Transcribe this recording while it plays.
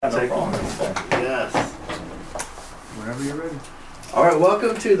no problem. Yes. Whenever you're ready. All right,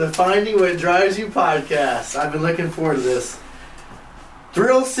 welcome to the Finding What Drives You podcast. I've been looking forward to this.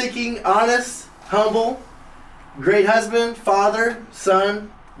 Thrill-seeking, honest, humble, great husband, father,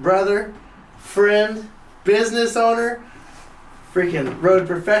 son, brother, friend, business owner, freaking road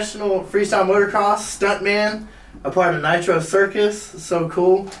professional, freestyle motocross, stuntman, a part of Nitro Circus, so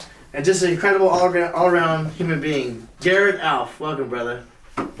cool, and just an incredible all-around human being. Garrett Ahlf, welcome, brother.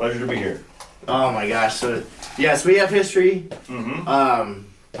 Pleasure to be here. Oh my gosh, so yes, we have history.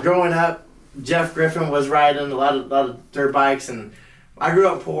 Growing up, Jeff Griffin was riding a lot of dirt bikes, and I grew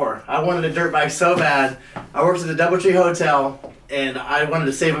up poor. I wanted a dirt bike so bad. I worked at the Doubletree Hotel, and I wanted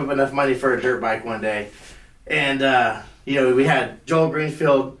to save up enough money for a dirt bike one day. And we had Joel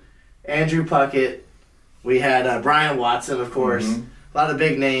Greenfield, Andrew Puckett, we had Brian Watson, of course, a lot of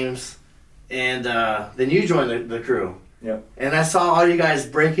big names, and then you joined the crew. Yep. And I saw all you guys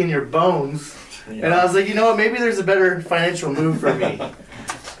breaking your bones, and I was like, you know what, maybe there's a better financial move for me.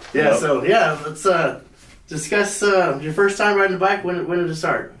 Let's discuss your first time riding a bike. When did it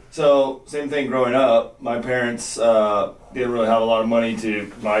start? So, same thing growing up. My parents didn't really have a lot of money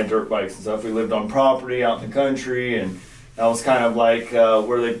to buy dirt bikes and stuff. We lived on property out in the country, and that was kind of like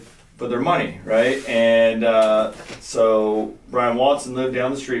where they put their money, right? And so Brian Watson lived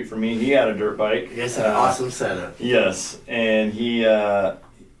down the street from me. He had a dirt bike. You guys had an awesome setup. Yes, and he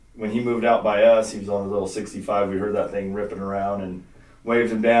when he moved out by us, he was on his little 65. We heard that thing ripping around and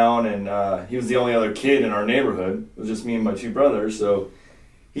waved him down, and he was the only other kid in our neighborhood. It was just me and my two brothers, so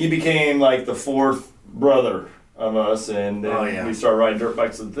he became like the fourth brother of us, and then we started riding dirt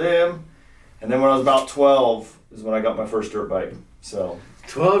bikes with them. And then when I was about 12 is when I got my first dirt bike. So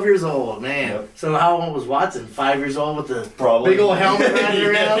 12 years old, man. Yep. So how old was Watson? 5 years old with the Probably. big old helmet riding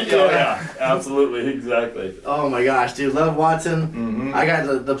around? Yeah, absolutely, exactly. Oh my gosh, dude, love Watson. I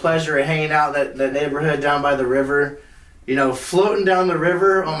got the pleasure of hanging out that neighborhood down by the river. You know, floating down the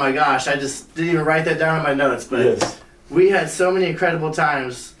river, oh my gosh, I just didn't even write that down in my notes, but we had so many incredible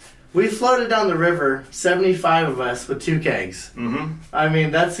times. We floated down the river, 75 of us, with 2 kegs. I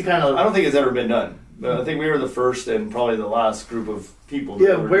mean, that's the kind of... I don't think it's ever been done. But I think we were the first and probably the last group of people.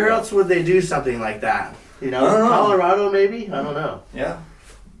 Yeah, where else would they do something like that? You know, Colorado maybe? I don't know. Yeah.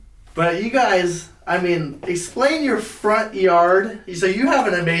 But you guys, I mean, explain your front yard. So you have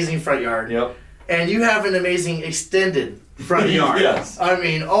an amazing front yard. Yep. And you have an amazing extended front yard. Yes. I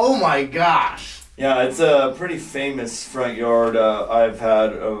mean, oh my gosh. Yeah, it's a pretty famous front yard. I've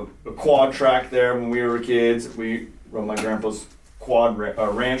had a quad track there when we were kids. We run my grandpa's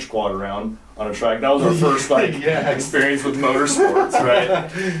ranch quad around on a track. That was our first experience with motorsports, right?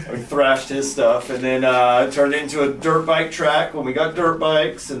 We thrashed his stuff, and then it turned into a dirt bike track when we got dirt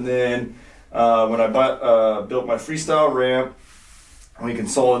bikes, and then when I built my freestyle ramp, we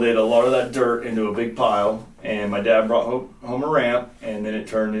consolidated a lot of that dirt into a big pile, and my dad brought home a ramp, and then it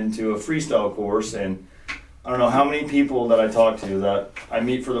turned into a freestyle course. And I don't know how many people that I talk to that I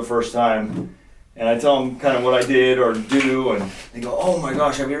meet for the first time, and I tell them kind of what I did or do, and they go, "Oh my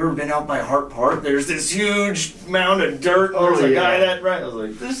gosh, have you ever been out by Hart Park? There's this huge mound of dirt, and there's a guy that right." I was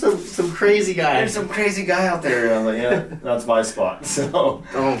like, "There's some crazy guy. There's some crazy guy out there." And I was like, "Yeah, that's my spot." So,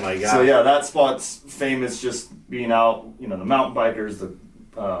 oh my god. So yeah, that spot's famous just being out. You know, the mountain bikers, the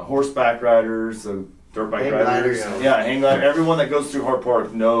horseback riders, the dirt bike riders, hang glider. Everyone that goes through Hart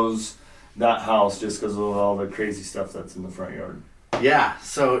Park knows that house just because of all the crazy stuff that's in the front yard. Yeah.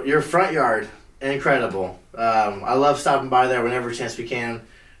 So your front yard. Incredible. I love stopping by there whenever chance we can.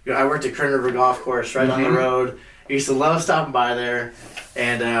 You know, I worked at Kern River Golf Course right on the road. I used to love stopping by there,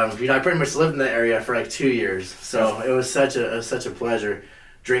 and I pretty much lived in that area for like 2 years. So it was such a pleasure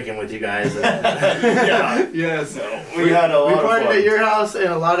drinking with you guys. Yes. We had a lot of fun. We partied at your house and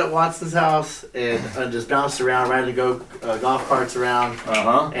a lot at Watson's house, and just bounced around, riding golf carts around,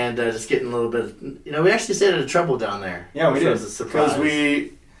 and just getting a little bit. We actually stayed at a Trouble down there. Yeah, we did. It was a surprise.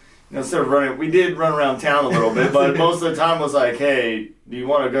 Because instead of running, we did run around town a little bit, but most of the time was like, hey, do you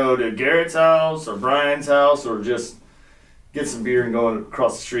want to go to Garrett's house or Brian's house, or just get some beer and go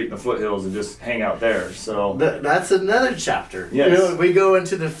across the street in the foothills and just hang out there? So that's another chapter. Yes. We go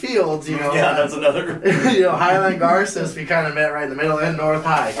into the fields, Yeah, that's another. Highland Garces, we kind of met right in the middle, and North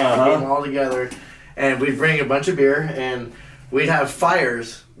High. Kind of came all together, and we'd bring a bunch of beer, and we'd have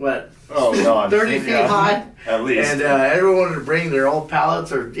fires, 30 feet high? At least. And everyone would bring their old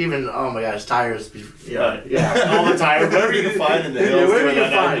pallets or even, oh my gosh, tires. All the tires, whatever you can find in the hills. Whatever you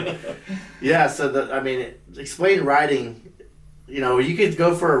can find. Yeah, so, explain riding. You could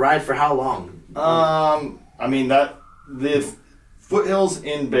go for a ride for how long? The foothills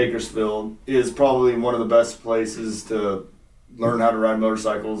in Bakersfield is probably one of the best places to learn how to ride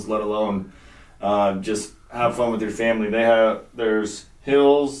motorcycles, let alone just have fun with your family. There's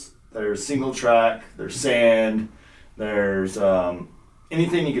hills, there's single track, there's sand, there's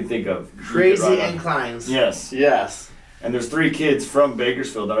anything you can think of. Crazy inclines. Yes. Yes. And there's 3 kids from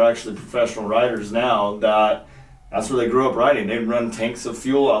Bakersfield that are actually professional riders now. That's where they grew up riding. They run tanks of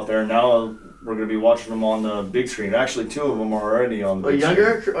fuel out there. Now we're going to be watching them on the big screen. Actually, 2 of them are already on the big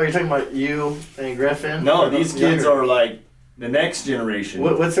younger? screen. Or you're talking about you and Griffin? No, these kids are like the next generation.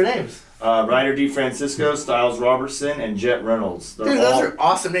 What's their names? Ryder D. Francisco, Styles Robertson, and Jet Reynolds. Dude, those are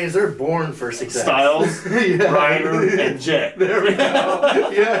awesome names. They're born for success. Styles, Ryder, and Jet. There we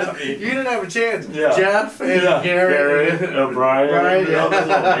go. Yeah, you didn't have a chance. Yeah. Jeff and Garrett, Brian. Those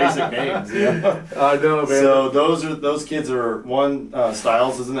are basic names. Yeah. I know, man. So those kids are one.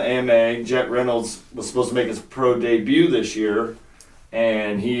 Styles is in the AMA. Jet Reynolds was supposed to make his pro debut this year,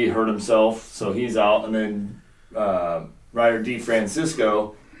 and he hurt himself, so he's out. And then Ryder D.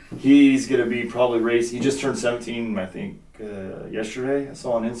 Francisco. He's going to be probably racing. He just turned 17, I think, yesterday. I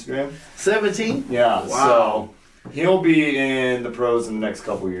saw on Instagram. 17? Yeah. Wow. So he'll be in the pros in the next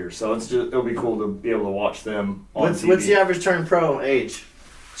couple of years. So it'll be cool to be able to watch them on TV. What's the average turn pro age?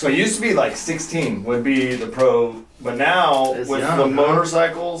 So it used to be like 16 would be the pro. But now It's with young, the huh?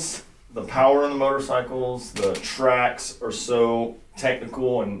 motorcycles, the power in the motorcycles, the tracks are so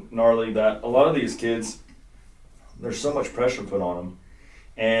technical and gnarly that a lot of these kids, there's so much pressure put on them.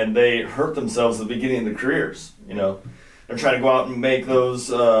 And they hurt themselves at the beginning of their careers. They're trying to go out and make those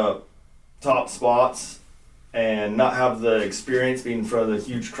top spots and not have the experience being in front of the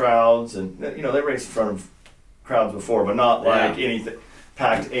huge crowds. And they raced in front of crowds before, but not like anything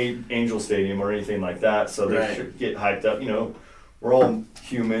packed Angel Stadium or anything like that. So they should get hyped up. We're all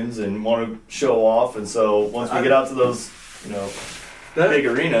humans and want to show off. And so once we get out to those, big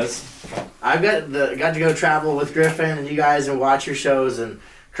arenas. I've got to go travel with Griffin and you guys and watch your shows and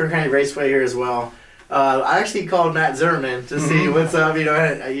Kern County Raceway here as well. I actually called Matt Zimmerman to see what's up.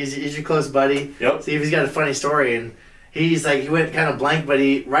 He's your close buddy. Yep. See if he's got a funny story. And he's like, he went kind of blank, but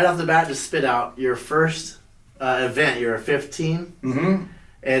he right off the bat just spit out your first event. You were 15,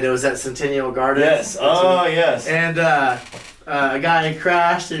 and it was at Centennial Gardens. Yes. Oh, yes. And a guy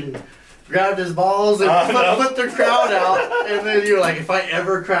crashed and grabbed his balls and flipped the crowd out, and then you're like, if I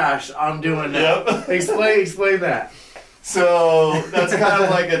ever crash, I'm doing that. Yep. Explain that. So that's kind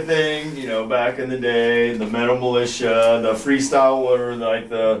of like a thing, back in the day, the metal militia, the freestyle were like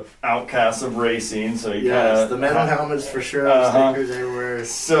the outcasts of racing. So the metal helmets for sure, stickers everywhere.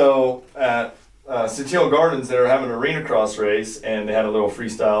 So at Centennial Gardens, they were having an arena cross race, and they had a little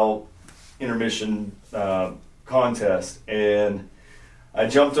freestyle intermission contest, and I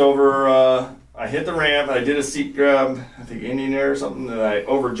jumped over, I hit the ramp, I did a seat grab, I think Indian Air or something, and I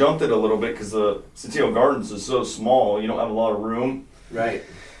over jumped it a little bit because the Centennial Gardens is so small, you don't have a lot of room. Right.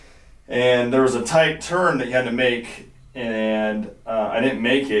 And there was a tight turn that you had to make, and I didn't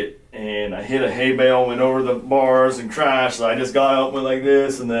make it, and I hit a hay bale, went over the bars and crashed, so I just got out, went like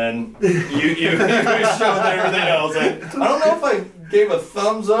this, and then you showed everything else. I don't know if I gave a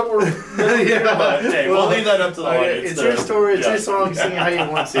thumbs up or but hey, we'll leave that up to the audience. It's your story, it's your song, sing it how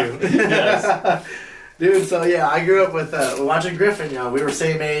you want to. Yes. Dude, so I grew up with watching Griffin. We were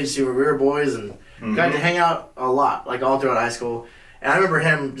same age, we were boys, and got to hang out a lot, like all throughout high school. And I remember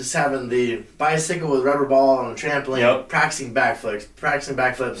him just having the bicycle with rubber ball on a trampoline, practicing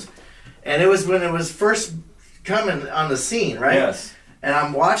backflips. And it was when it was first coming on the scene, right? Yes. And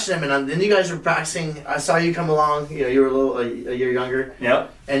I'm watching him, and then you guys were practicing. I saw you come along. You were a year younger.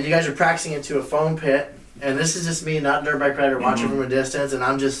 Yep. And you guys were practicing into a foam pit. And this is just me, not a dirt bike rider, watching from a distance. And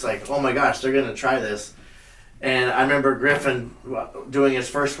I'm just like, oh my gosh, they're gonna try this. And I remember Griffin doing his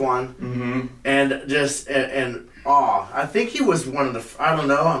first one, and just and awe. I think he was one of the. I don't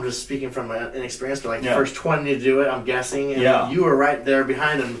know. I'm just speaking from inexperience, but the first 20 to do it. I'm guessing. And you were right there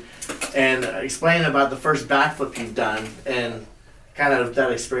behind him, and explaining about the first backflip you've done and kind of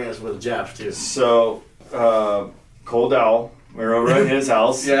that experience with Jeff too. So, Cold Owl, we were over at his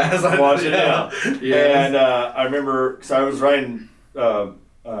house watching it. And I remember, because I was riding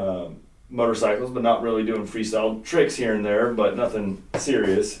motorcycles, but not really doing freestyle tricks here and there, but nothing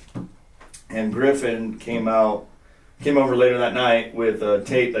serious. And Griffin came over later that night with a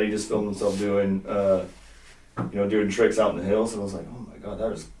tape that he just filmed himself doing, doing tricks out in the hills. And I was like, oh my God,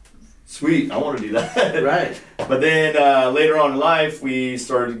 that is sweet. I want to do that. Right. But then later on in life, we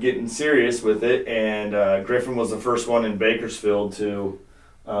started getting serious with it, and Griffin was the first one in Bakersfield to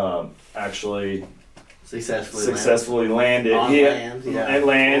actually Successfully landed. On land, yeah. And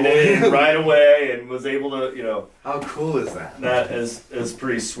landed right away and was able to, How cool is that? That is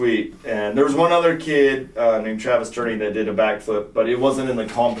pretty sweet. And there was one other kid named Travis Turney that did a backflip, but it wasn't in the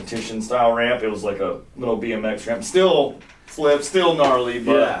competition style ramp. It was like a little BMX ramp. Still flip, still gnarly,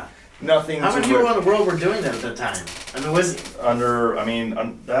 but nothing. How many people in the world were doing that at the time? I mean,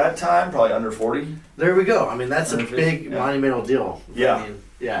 that time, probably under 40. There we go. I mean, that's a big monumental deal. Yeah. I mean,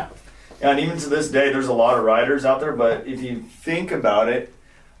 yeah. And even to this day, there's a lot of riders out there, but if you think about it,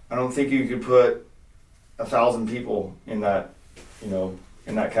 I don't think you could put 1,000 people in that, in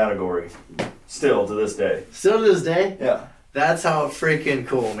that category. Still to this day. Still to this day? Yeah. That's how freaking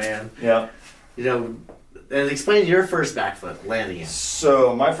cool, man. Yeah. And explain your first backflip, landing it.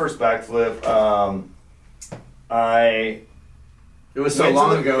 So my first backflip, It was so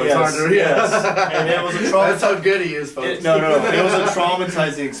long ago, it's hard to... Yes. And it was a That's how good he is, folks. No. It was a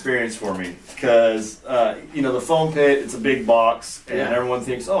traumatizing experience for me because, the foam pit, it's a big box, and everyone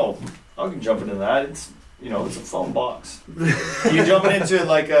thinks, oh, I can jump into that. It's a foam box. You jump into it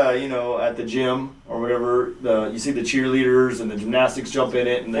like, at the gym or whatever. You see the cheerleaders and the gymnastics jump in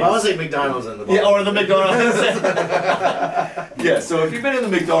it. And I was like McDonald's in the ball. Yeah, or the McDonald's. Yeah, so if you've been in the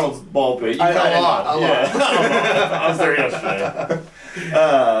McDonald's ball pit, you kind of know. A lot. I was there yesterday.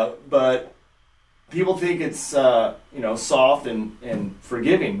 But people think it's soft and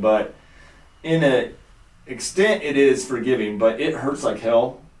forgiving, but in an extent it is forgiving, but it hurts like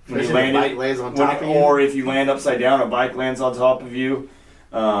hell. When you land bike lands on top of you. Or if you land upside down, a bike lands on top of you.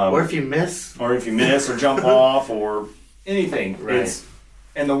 Or if you miss. Or jump off or anything. Right.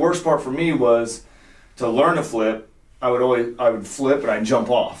 And the worst part for me was to learn to flip. I would flip and I'd jump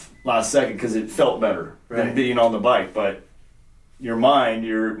off last second because it felt better than being on the bike. But your mind,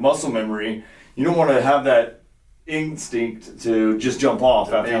 your muscle memory, you don't want to have that instinct to just jump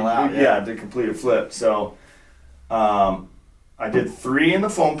off to complete a flip. So I did 3 in the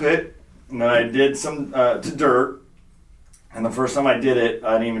foam pit, and then I did some to dirt. And the first time I did it,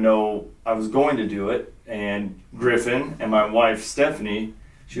 I didn't even know I was going to do it. And Griffin and my wife, Stephanie,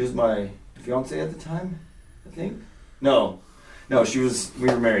 she was my fiance at the time, I think. No, we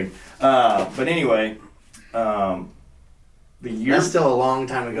were married. But anyway, the year... That's still a long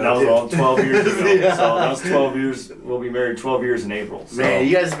time ago, That was all 12 years ago. So that was 12 years. We'll be married 12 years in April. So. Man,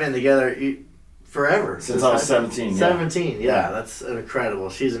 you guys have been together... forever. Since I was 17. 17, yeah. That's incredible.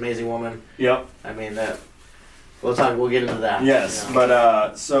 She's an amazing woman. Yep. I mean, we'll get into that. Yes,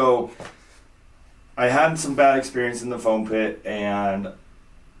 but so I had some bad experience in the foam pit, and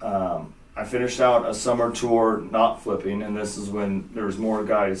I finished out a summer tour not flipping, and this is when there was more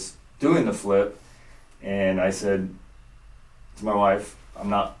guys doing the flip, and I said to my wife, I'm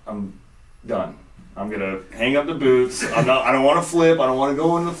done. I'm gonna hang up the boots. I don't want to flip. I don't want to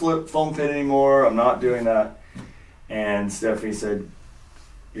go in the foam pit anymore. I'm not doing that. And Stephanie said,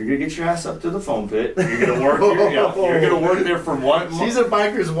 "You're gonna get your ass up to the foam pit. You're gonna work. You're gonna work there for 1 month." She's a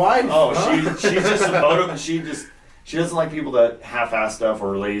biker's wife. Oh, she's just a motive. She doesn't like people that half-ass stuff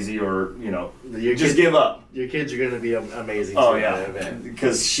or lazy or just give up. Your kids are gonna be amazing. Oh yeah,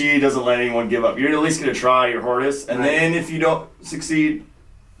 because she doesn't let anyone give up. You're at least gonna try your hardest, and then if you don't succeed,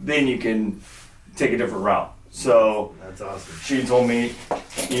 then you can take a different route. So that's awesome. She told me,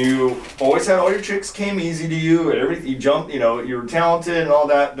 you always had all your tricks came easy to you, and everything you jumped, you were talented and all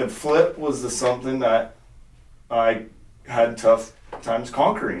that. The flip was something that I had tough times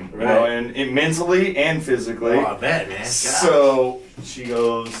conquering, and mentally and physically. Oh, I bet, man. So she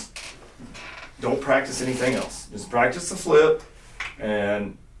goes, don't practice anything else. Just practice the flip,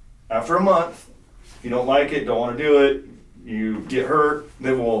 and after a month, if you don't like it, don't want to do it, you get hurt,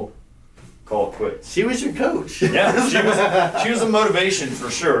 then we'll call it quits. She was your coach. Yeah, she was a motivation for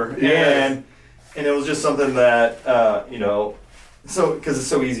sure. And it was just something that so because it's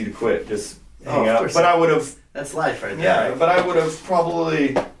so easy to quit, just hang out. But I would have. That's life right there. Yeah, right? but I would have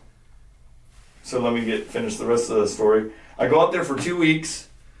probably. So let me finish the rest of the story. I go up there for 2 weeks,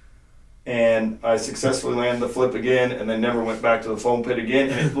 and I successfully land the flip again, and then never went back to the foam pit again.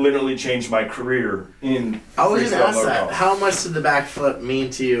 And it literally changed my career in. I was going to ask that. How much did the backflip mean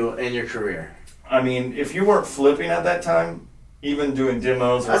to you in your career? I mean, if you weren't flipping at that time, even doing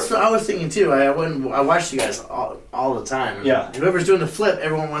demos. That's what I was thinking too. I watched you guys all the time. Yeah. Whoever's doing the flip,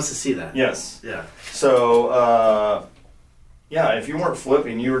 everyone wants to see that. Yes. Yeah. So, if you weren't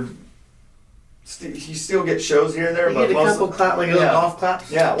flipping, you still get shows here and there. You but get a couple golf claps.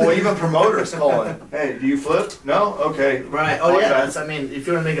 Yeah. Well, even promoters calling. Hey, do you flip? No. Okay. Right. Oh yeah. If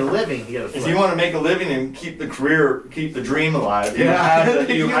you want to make a living, you got to flip. If you want to make a living and keep the dream alive, you had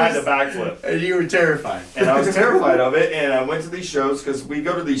to backflip. And you were terrified. And I was terrified of it. And I went to these shows because we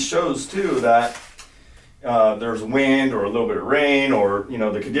go to these shows too that, there's wind or a little bit of rain, or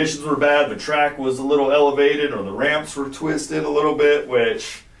the conditions were bad, the track was a little elevated, or the ramps were twisted a little bit,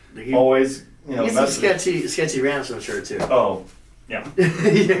 which always some sketchy ramps, I'm sure too. Oh. Yeah,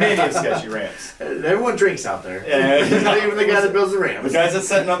 many of sketchy ramps. Everyone drinks out there. Yeah, even the guy that builds the ramps. The guys that's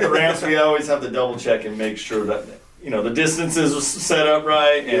setting up the ramps, we always have to double check and make sure that the distances are set up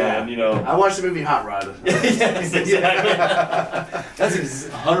right. And I watched the movie Hot Rod. Yes, exactly. That's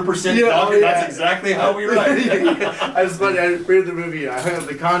 100%. That's exactly how we ride. I read the movie. I hung up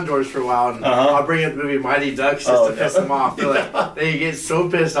the Condors for a while, and I'll bring up the movie Mighty Ducks just to piss them off. They get so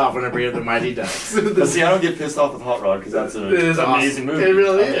pissed off when I bring up the Mighty Ducks. But see, I don't get pissed off with Hot Rod because that's an amazing movie. It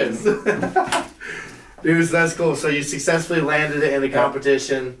really is. Dude, so that's cool. So you successfully landed it in the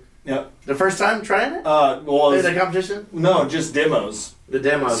competition. Yep. The first time trying it? In the competition? No, just demos. The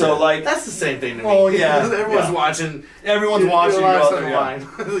demos. So that's the same thing to me. Oh yeah. Everyone's watching. Everyone's watching.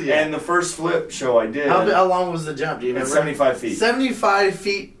 Yeah. And the first flip show I did. How long was the jump? Do you remember? 75 feet. 75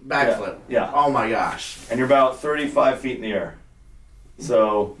 feet backflip. Yeah. Oh my gosh. And you're about 35 feet in the air.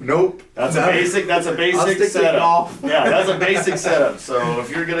 So nope. That's a basic setup. Yeah, that's a basic setup. So if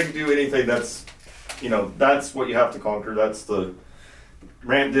you're gonna do anything, that's what you have to conquer. That's the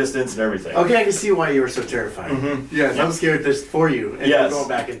ramp distance and everything. Okay, I can see why you were so terrified. Mm-hmm. Yes, I'm scared this for you. And you're going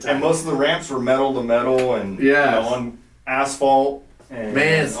back in time. And most of the ramps were metal to metal and on asphalt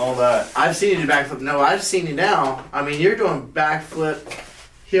and all that. I've seen you do backflip. No, I've seen you now. I mean, you're doing backflip,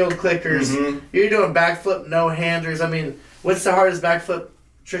 heel clickers. Mm-hmm. You're doing backflip, no handers. I mean, what's the hardest backflip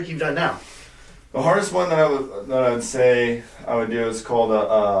trick you've done now? The hardest one that I would say I would do is called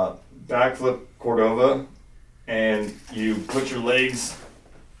a backflip Cordova, and you put your legs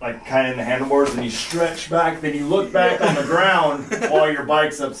kind of in the handlebars, and you stretch back, then you look back on the ground while your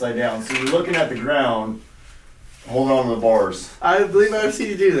bike's upside down. So you're looking at the ground, holding on to the bars. I believe I've seen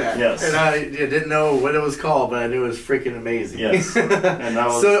you do that. Yes. And I didn't know what it was called, but I knew it was freaking amazing. Yes. And that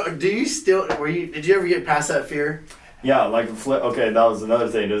was, so did you ever get past that fear? Yeah, like the flip. Okay, that was another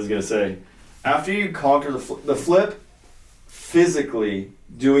thing I was going to say. After you conquer the flip, physically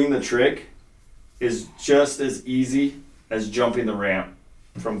doing the trick is just as easy as jumping the ramp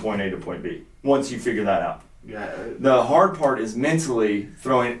from point A to point B, once you figure that out. Yeah. The hard part is mentally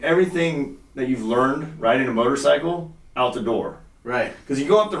throwing everything that you've learned riding a motorcycle out the door. Right. Because you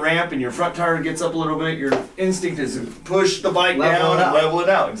go up the ramp and your front tire gets up a little bit, your instinct is to push the bike down and level it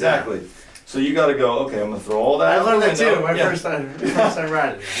out. Exactly. Yeah. So you got to go, okay, I'm going to throw all that out. I learned that too, my first time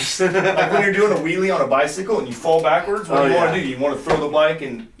riding. Like when you're doing a wheelie on a bicycle and you fall backwards, what do you want to do? You want to throw the bike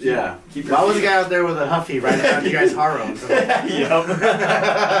and keep your I was a guy out there with a Huffy riding around you guys' Haros.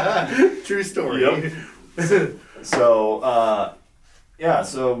 Yep. True story. Yep. So,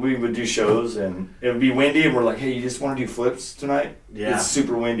 so we would do shows and it would be windy and we're like, hey, you just want to do flips tonight? Yeah. It's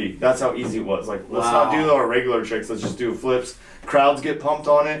super windy. That's how easy it was. Like, let's not do our regular tricks. Let's just do flips. Crowds get pumped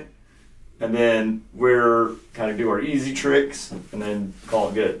on it. And then we're kind of do our easy tricks and then call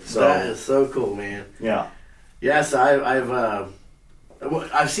it good. So that is so cool, man. Yeah. Yes, I've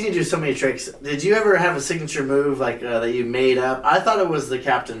seen you do so many tricks. Did you ever have a signature move that you made up? I thought it was the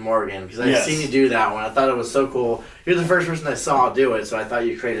Captain Morgan because I've seen you do that one. I thought it was so cool. You're the first person I saw do it, so I thought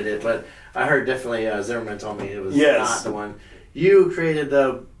you created it. But I heard definitely Zimmerman told me it was not the one. You created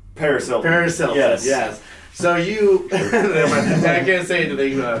the Parasilton. Yes. So you, I can't say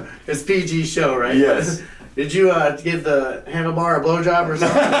anything. It's PG show, right? Yes. Did you give the handlebar a blowjob or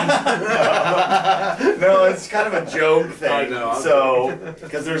something? No, it's kind of a joke thing. I know. So,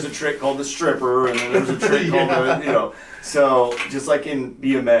 because there's a trick called the stripper, and then there's a trick called the, So, just like in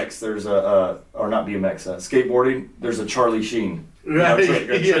BMX, there's not BMX, skateboarding, there's a Charlie Sheen. Right.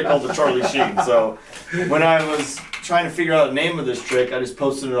 A trick called the Charlie Sheen. So, when I was trying to figure out the name of this trick, I just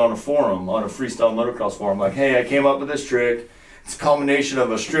posted it on a forum, on a Freestyle Motorcross forum. Like, hey, I came up with this trick. It's a combination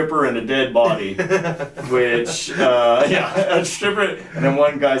of a stripper and a dead body, which, a stripper. And then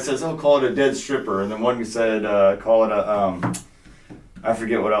one guy says, oh, call it a dead stripper. And then one said, call it a, I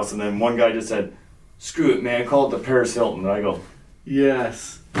forget what else. And then one guy just said, screw it, man, call it the Paris Hilton. And I go,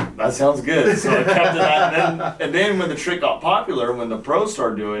 yes. That sounds good. So I kept it that. And then when the trick got popular, when the pros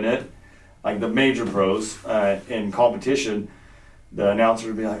started doing it, like the major pros in competition, the announcer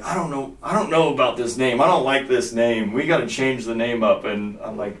would be like, I don't know about this name. I don't like this name. We got to change the name up. And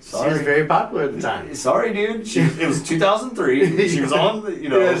I'm like, sorry. She was very popular at the time. Sorry, dude. It was 2003. She was on,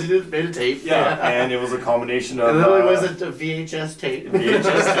 Yeah, she just made a tape. Yeah, and it was a combination of. It literally was a VHS tape.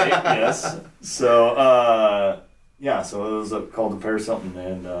 VHS tape, yes. So, so it was called the Paris something,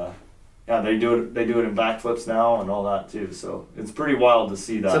 and they do it. They do it in backflips now and all that too. So it's pretty wild to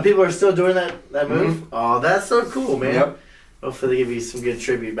see that. So people are still doing that move. Mm-hmm. Oh, that's so cool, man. Yep. Hopefully they give you some good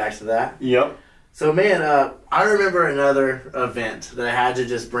tribute back to that. Yep. So, man, I remember another event that I had to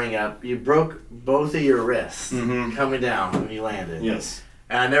just bring up. You broke both of your wrists coming down when you landed. Yes.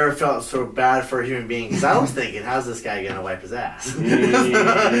 And I never felt so bad for a human being because I was thinking, how's this guy going to wipe his ass?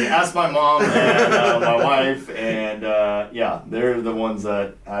 Asked my mom and my wife, and yeah, they're the ones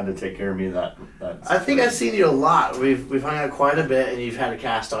that had to take care of me. That I think I've seen you a lot. We've hung out quite a bit, and you've had a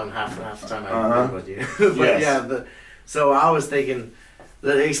cast on half the time I've been with you. But yes. yeah, so I was thinking,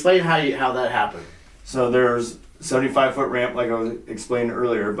 explain how that happened. So there's 75-foot ramp, like I was explaining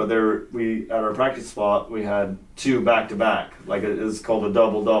earlier, but at our practice spot, we had 2 back-to-back. Like it is called a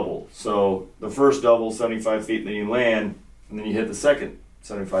double-double. So the first double, 75 feet, then you land, and then you hit the second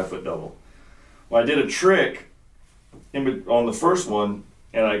 75-foot double. Well, I did a trick on the first one,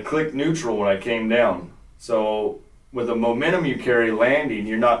 and I clicked neutral when I came down. So with the momentum you carry landing,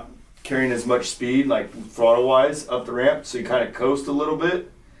 you're not carrying as much speed, like throttle-wise, up the ramp, so you kind of coast a little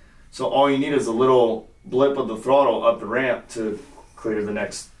bit. So all you need is a little blip of the throttle up the ramp to clear the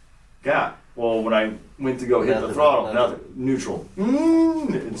next gap. Well, when I went to go hit the throttle, nothing, neutral.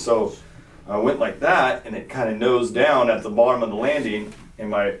 And so I went like that, and it kind of nosed down at the bottom of the landing, and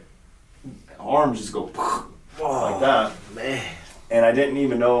my arms just go like that. Man. And I didn't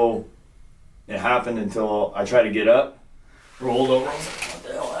even know it happened until I tried to get up, rolled over. I was like, what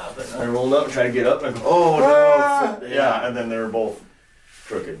the hell happened? I rolled up, tried to get up, and I go, oh no. Yeah, and then they were both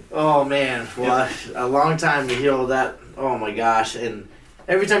crooked. Oh man, well, a long time to heal that. Oh my gosh, and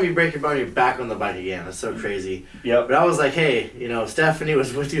every time you break your bone, you're back on the bike again. That's so crazy. Yep. But I was like, hey, Stephanie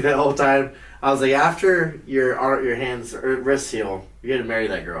was with you that whole time. I was like, after your hands or wrists heal, you got to marry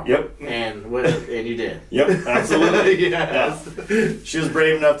that girl. Yep. And you did. Yep, absolutely. Yes. Yeah. She was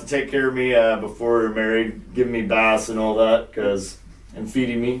brave enough to take care of me before we were married, giving me baths and all that, and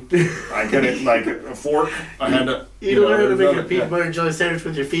feeding me. I couldn't, like, a fork. I had to... You don't know how to make a peanut butter and jelly sandwich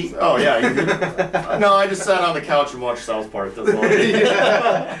with your feet? Oh, yeah. No, I just sat on the couch and watched South Park. That's all I did.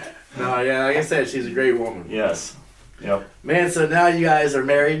 No, yeah, like I said, she's a great woman. Yes. Yep. Man, so now you guys are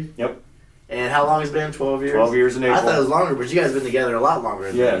married? Yep. And how long has it been? 12 years? 12 years in April. I thought it was longer, but you guys have been together a lot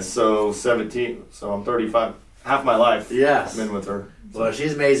longer. Yeah, so 17. So I'm 35. Half my life. Yes. I've been with her. Well,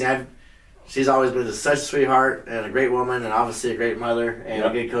 she's amazing. She's always been such a sweetheart and a great woman and obviously a great mother and a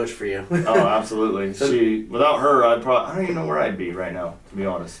good coach for you. Oh, absolutely. Without her, I don't even know where I'd be right now, to be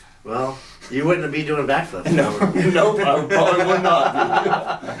honest. Well, you wouldn't be doing backflips. Nope, I probably would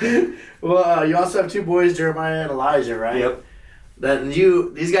not. Well, you also have 2 boys, Jeremiah and Elijah, right? Yep.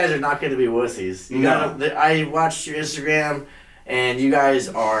 These guys are not going to be wussies. I watched your Instagram, and you guys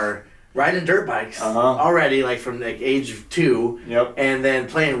are riding dirt bikes already, like from like age 2. Yep. And then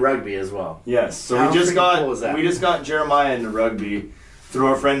playing rugby as well. Yes. So we just got Jeremiah into rugby through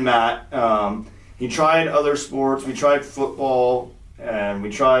our friend Matt. He tried other sports. We tried football and we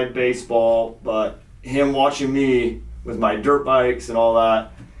tried baseball, but him watching me with my dirt bikes and all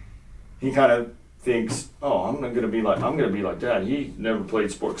that, he kind of thinks, oh, I'm gonna be like Dad. He never played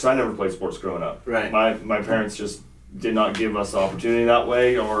sports, because I never played sports growing up. Right. My parents just did not give us the opportunity that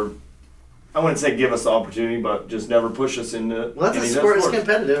way, or I wouldn't say give us the opportunity, but just never push us into. Well, that's a sport. It's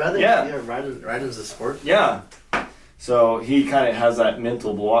competitive. I think. Yeah. Riding's a sport. Yeah. So he kind of has that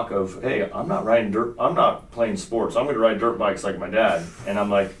mental block of, hey, I'm not playing sports. I'm going to ride dirt bikes like my dad. And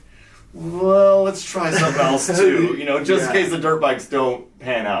I'm like, well, let's try something else too, just in case the dirt bikes don't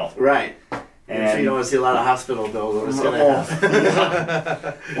pan out. Right. And so you don't want to see a lot of hospital bills. Well,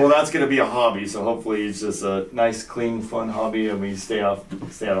 that's going to be a hobby. So hopefully it's just a nice, clean, fun hobby, and we stay out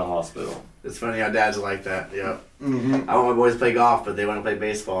of the hospital. It's funny how dads are like that. Yep. Mm-hmm. I want my boys to play golf, but they want to play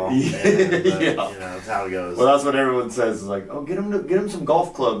baseball. That's how it goes. Well, that's what everyone says. Is like, oh, get them some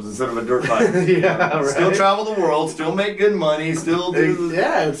golf clubs instead of a dirt bike. Right. Still travel the world, still make good money, still do.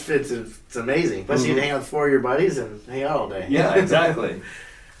 Yeah, it's amazing. Plus, you can hang out with 4 of your buddies and hang out all day. Yeah, exactly.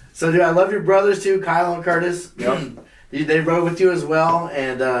 So, dude, I love your brothers too, Kyle and Curtis. Yep. They rode with you as well,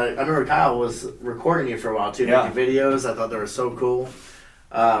 and I remember Kyle was recording you for a while too, making videos. I thought they were so cool.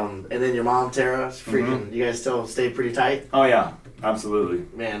 And then your mom, Tara, freaking, you guys still stay pretty tight? Oh, yeah, absolutely.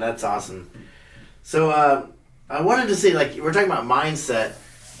 Man, that's awesome. So, I wanted to see, like, we're talking about mindset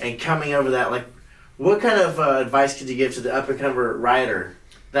and coming over that. Like, what kind of advice could you give to the up-and-comer rider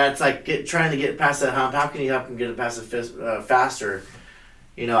that's, like, trying to get past that hump? How can you help them get it past it faster?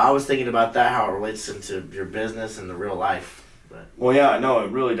 I was thinking about that, how it relates into your business and the real life. But. Well, yeah, no, it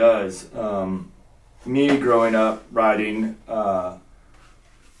really does. Me growing up riding, I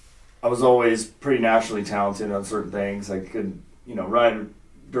was always pretty naturally talented on certain things. I could, ride a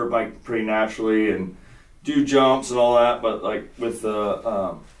dirt bike pretty naturally and do jumps and all that. But like with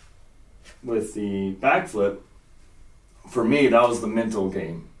the backflip, for me, that was the mental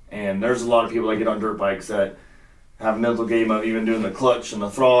game. And there's a lot of people that get on dirt bikes that have a mental game of even doing the clutch and the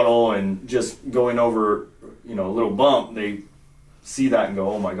throttle and just going over, a little bump. They see that and go,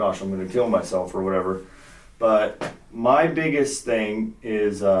 oh my gosh, I'm going to kill myself or whatever. But my biggest thing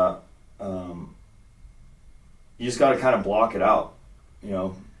is you just got to kind of block it out,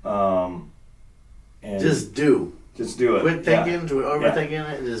 and just do it. Quit thinking,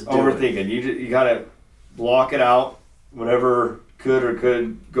 overthinking it, and just do overthinking. You got to block it out, whatever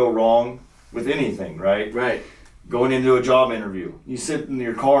could go wrong with anything, right? Right. Going into a job interview, you sit in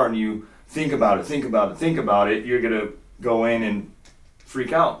your car and you think about it, you're going to go in and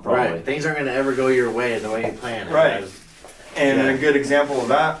freak out, probably. Right. Things aren't going to ever go your way the way you plan it. Right. And a good example of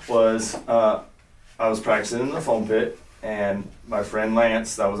that was I was practicing in the foam pit, and my friend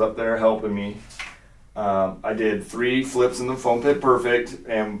Lance, that was up there helping me, I did 3 flips in the foam pit perfect,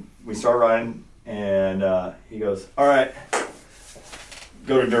 and we start riding, and he goes, all right,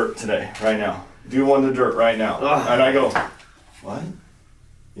 go to dirt today, right now. Do one to dirt right now. And I go, what?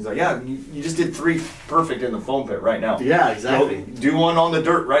 He's like, yeah, you just did 3 perfect in the foam pit right now. Yeah, exactly. Do one on the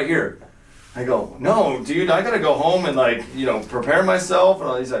dirt right here. I go, no, dude, I gotta go home and prepare myself.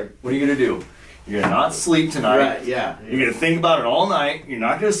 And he's like, what are you gonna do? You're gonna not sleep tonight. Right, yeah. You're gonna think about it all night. You're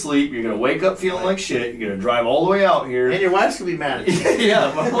not gonna sleep. You're gonna wake up feeling like shit. You're gonna drive all the way out here. And your wife's gonna be mad at you.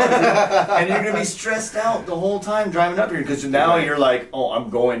 Yeah, and you're gonna be stressed out the whole time driving up here because now you're like, oh, I'm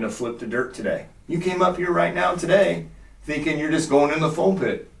going to flip the dirt today. You came up here right now today thinking you're just going in the foam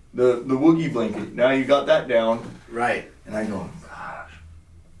pit, the woogie blanket. Now you got that down. Right. And I go,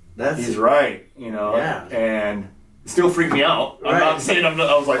 he's right, Yeah. And it still freaked me out. I'm not saying I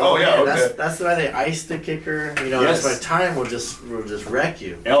was like, okay. That's why they ice the kicker. Yes. That's why time will just wreck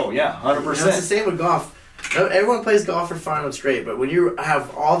you. Oh yeah, 100%. It's the same with golf. Everyone plays golf for fun. It's great, but when you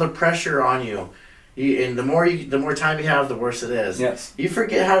have all the pressure on you, and the more time you have, the worse it is. Yes. You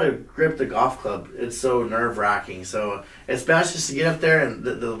forget how to grip the golf club. It's so nerve wracking. So it's best just to get up there and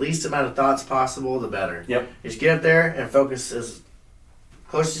the least amount of thoughts possible, the better. Yep. Just get up there and focus as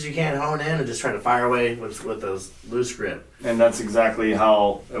close as you can, hone in, and just try to fire away with those loose grip. And that's exactly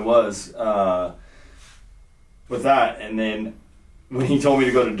how it was with that. And then when he told me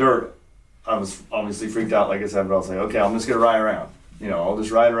to go to dirt, I was obviously freaked out, like I said, but I was like, okay, I'm just going to ride around. I'll just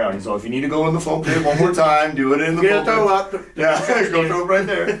ride around. He's like, if you need to go in the foam pit one more time, do it in the foam pit. Throw up. Yeah, go throw it right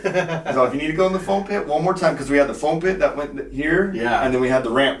there. He's like, if you need to go in the foam pit one more time, because we had the foam pit that went here, and then we had the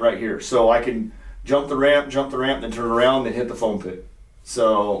ramp right here. So I can jump the ramp, then turn around, then hit the foam pit.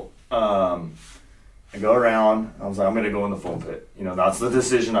 So I go around. I was like, I'm going to go in the foam pit. That's the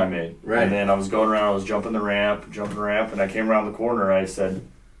decision I made. Right. And then I was going around. I was jumping the ramp, and I came around the corner. I said,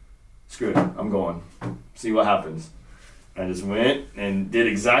 screw it. I'm going. See what happens. I just went and did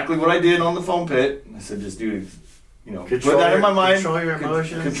exactly what I did on the foam pit. I said, just do, put that in my mind. Control your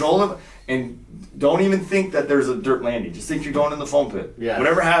emotions. Control it. And don't even think that there's a dirt landing. Just think you're going in the foam pit. Yeah.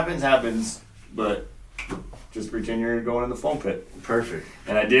 Whatever happens, happens. But just pretend you're going in the foam pit. Perfect.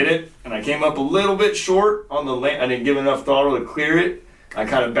 And I did it. And I came up a little bit short on the land. I didn't give enough throttle to clear it. I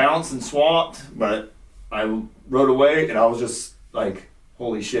kind of bounced and swapped. But I rode away. And I was just like,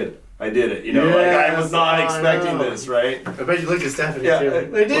 holy shit. I did it, I was not expecting this, right? I bet you looked at Stephanie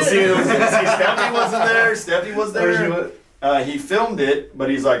too. They did. See, Stephanie wasn't there. Stephanie was there. He filmed it, but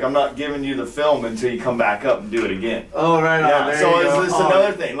he's like, I'm not giving you the film until you come back up and do it again. Oh, right. Yeah. So it's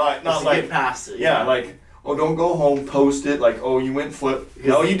another thing, like not like get past it. Yeah, like don't go home, post it. Like you went flip.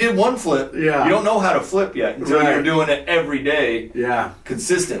 No, you did one flip. Yeah. You don't know how to flip yet until you're doing it every day. Yeah.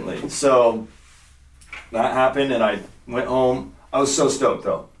 Consistently. So that happened, and I went home. I was so stoked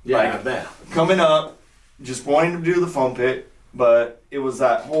though. Yeah, I bet. Coming up, just wanting to do the foam pit, but it was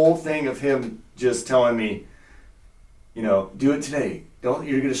that whole thing of him just telling me, do it today.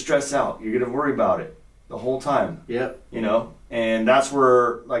 You're gonna stress out. You're gonna worry about it the whole time. Yep. And that's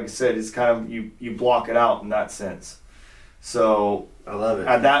where, like I said, it's kind of you block it out in that sense. So I love it.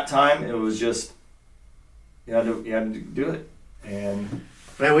 At that time, it was just you had to do it. And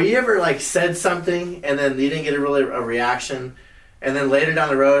man, when you ever said something and then you didn't get a reaction? And then later down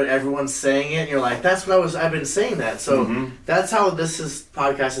the road, everyone's saying it, and you're like, "That's what I've been saying that." So that's how this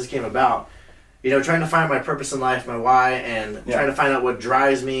podcast came about. Trying to find my purpose in life, my why, and trying to find out what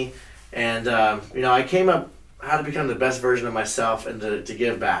drives me. And I came up how to become the best version of myself and to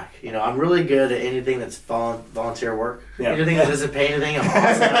give back. I'm really good at anything that's volunteer work. Yeah. Anything that doesn't pay anything, I'm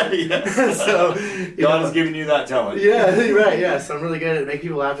awesome at it. So God has given you that talent. Yeah, right. Yeah, so I'm really good at making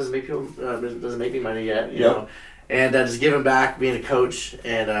people laugh. Doesn't make me money yet. You know. And just giving back, being a coach,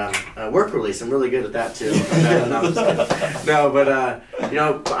 and work release. I'm really good at that too.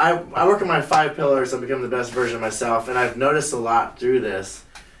 I work on my 5 pillars. I'm becoming the best version of myself, and I've noticed a lot through this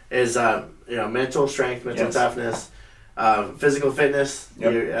is mental strength, mental Yes. toughness, physical fitness.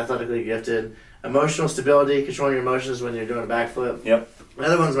 Yep. You're athletically gifted. Emotional stability, controlling your emotions when you're doing a backflip. Yep.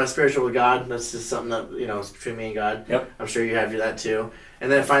 Another one's my spiritual with God. That's just something that is between me and God. Yep. I'm sure you have that too.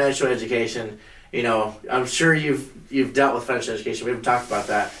 And then financial education. I'm sure you've dealt with financial education. We haven't talked about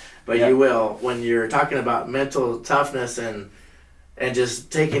that, but you will when you're talking about mental toughness and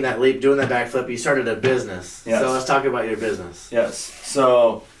just taking that leap, doing that backflip. You started a business. Yes. So let's talk about your business. Yes.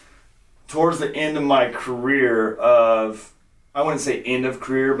 So towards the end of my career I wouldn't say end of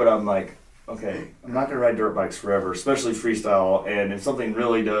career, but I'm like, okay, I'm not going to ride dirt bikes forever, especially freestyle. And if something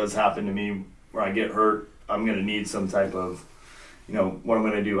really does happen to me where I get hurt, I'm going to need some type of, what I'm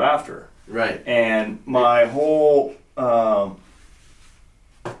going to do after. Right. And my whole thought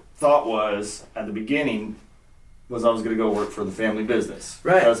was, at the beginning, was I was going to go work for the family business.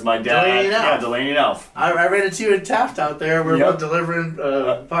 Right. Because my dad, Delaney and Ahlf. Delaney and Ahlf. I ran into you in Taft out there. We're both delivering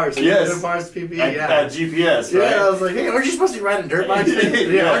parts. Yes. Parts, PPE. At GPS, right? Yeah, I was like, hey, aren't you supposed to be riding dirt bikes?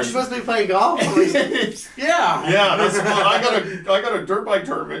 Yeah. Aren't you supposed to be playing golf? Yeah. Yeah, that's I got a dirt bike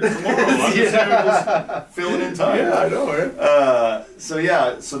tournament tomorrow. I'm just filling in time. Yeah, I know, right?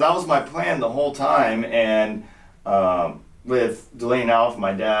 So that was my plan the whole time, and with Delaney and Ahlf,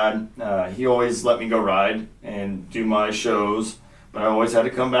 my dad, he always let me go ride and do my shows, but I always had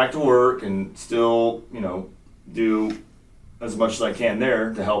to come back to work and still, do as much as I can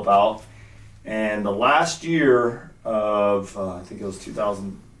there to help out. And the last year of, I think it was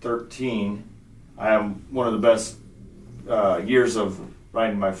 2013, I had one of the best years of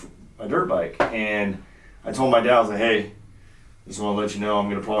riding my dirt bike. And I told my dad, I was like, hey, just want to let you know I'm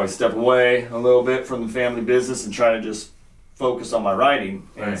going to probably step away a little bit from the family business and try to just focus on my riding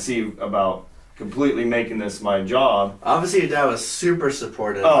and see about completely making this my job. Obviously, your dad was super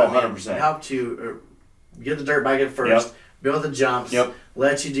supportive. Oh, 100%. Helped you get the dirt bike at first, build the jumps,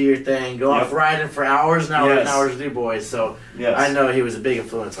 let you do your thing, go off riding for hours and hours and hours with you boys. So I know he was a big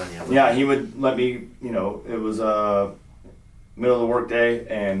influence on you. Yeah, he would let me, it was middle of the work day,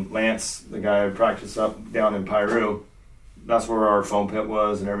 and Lance, the guy I practiced up down in Piru, that's where our foam pit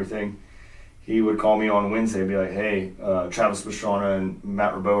was and everything. He would call me on Wednesday and be like, hey, Travis Pastrana and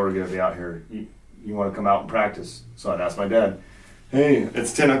Matt Rabeau are going to be out here. You want to come out and practice? So I'd ask my dad, hey,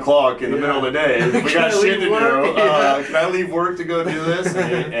 it's 10 o'clock in the middle of the day. We got shit to do. Can I leave work to go do this?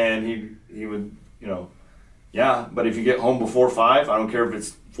 And he would, but if you get home before 5, I don't care if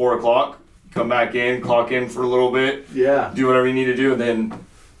it's 4 o'clock, come back in, clock in for a little bit, do whatever you need to do, and then,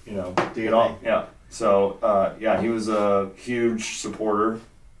 do it all. Yeah. So, he was a huge supporter.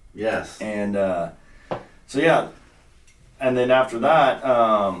 Yes. And and then after that,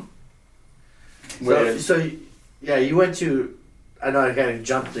 you went to, I know I kind of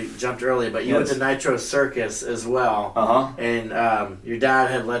jumped early, but you went to Nitro Circus as well. And your dad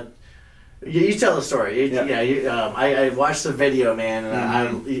had let you tell the story. I watched the video, man,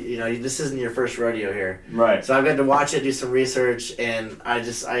 and this isn't your first rodeo here, right? So I've got to watch it, do some research, and I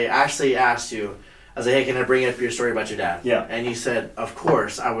actually asked you. I was like, hey, can I bring up your story about your dad? Yeah. And you said, of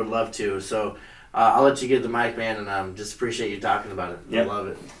course, I would love to. So I'll let you give the mic, man, and just appreciate you talking about it. Yep. I love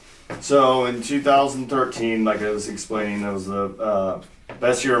it. So in 2013, like I was explaining, that was the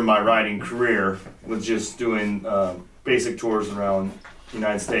best year of my riding career, with just doing basic tours around the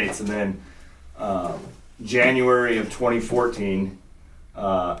United States. And then January of 2014,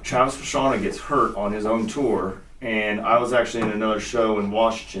 Travis Pastrana gets hurt on his own tour, and I was actually in another show in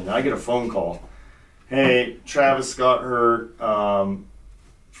Washington. I get a phone call. Hey, Travis got hurt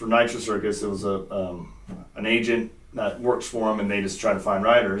for Nitro Circus. It was an agent that works for him, and they just try to find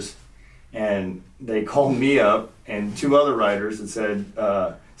riders. And they called me up and 2 other riders and said,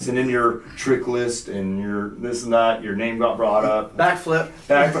 send in your trick list and your this and that. Your name got brought up. Backflip.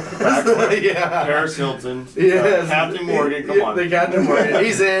 Backflip. Paris Hilton. Captain Morgan. Come on. The Captain Morgan.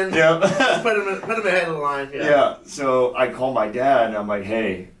 He's in. Yep. Put him ahead of the line. Yeah. So I call my dad and I'm like,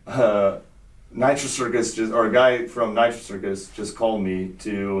 hey, Nitro Circus or a guy from Nitro Circus just called me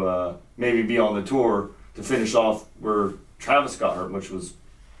to maybe be on the tour to finish off where Travis got hurt, which was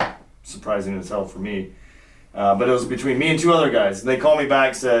surprising as hell for me. But it was between me and 2 other guys. And they called me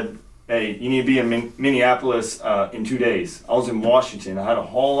back, said, hey, you need to be in Minneapolis in 2 days. I was in Washington. I had to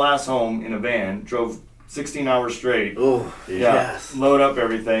haul ass home in a van, drove 16 hours straight. Oh, yes. Load up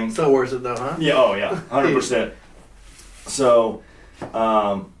everything. So worth it though, huh? Yeah, 100%. So,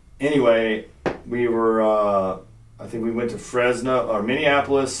 anyway, we were, I think we went to Fresno, or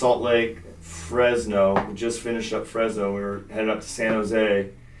Minneapolis, Salt Lake, Fresno. We just finished up Fresno. We were headed up to San Jose.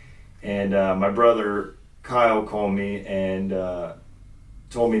 And my brother Kyle called me and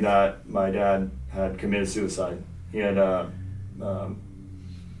told me that my dad had committed suicide. He had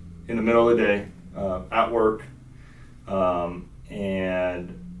in the middle of the day at work,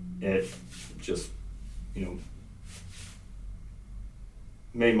 and it just,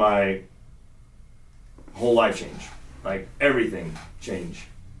 made my whole life change. Like, everything change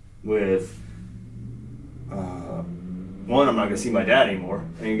with, one, I'm not going to see my dad anymore.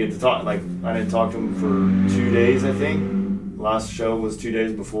 I didn't get to talk, I didn't talk to him for 2 days, I think. Last show was 2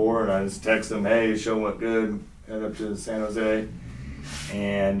 days before, and I just texted him, hey, show went good, head up to San Jose.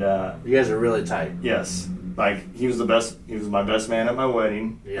 And you guys are really tight. Yes. He was my best man at my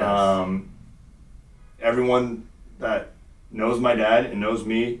wedding. Yes. Everyone that knows my dad and knows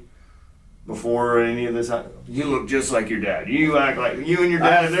me before any of this, you look just like your dad. You act like you and your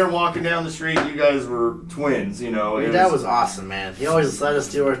dad, if they're walking down the street, you guys were twins, Your dad was awesome, man. He always let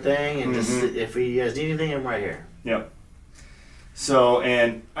us do our thing, and just, if you guys need anything, I'm right here. Yep. So,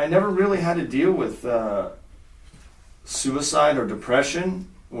 and I never really had to deal with suicide or depression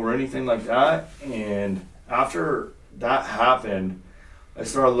or anything like that. And after that happened, I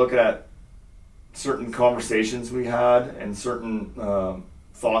started looking at certain conversations we had and certain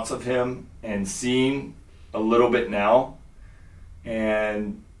thoughts of him and seeing a little bit now.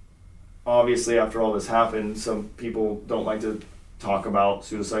 And obviously after all this happened, some people don't like to talk about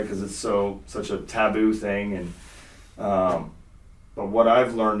suicide because it's such a taboo thing. And but what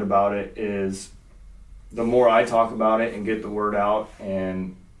I've learned about it is the more I talk about it and get the word out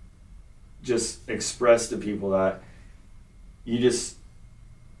and just express to people that you just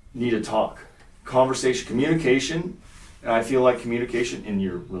need to talk. Conversation, communication, and I feel like communication in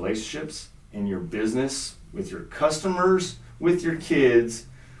your relationships, in your business, with your customers, with your kids,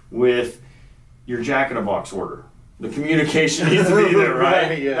 with your Jack-in-a-Box order. The communication needs to be there,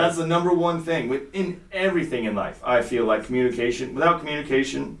 right? Yeah. That's the number one thing in everything in life. I feel like communication, without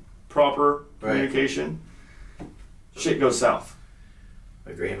communication, proper communication, shit goes south.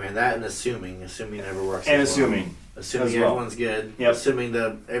 Agree, man. That and assuming never works. And assuming everyone's good. Yep. Assuming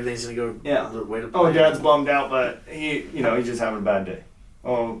that everything's gonna go the way to plan. Oh, Dad's bummed out, but he's just having a bad day.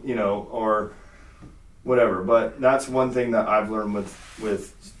 Oh, or whatever. But that's one thing that I've learned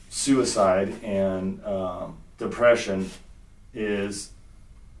with suicide and depression is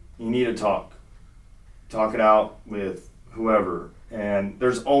you need to talk it out with whoever, and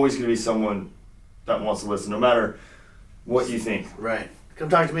there's always going to be someone that wants to listen, no matter what you think. Right. Come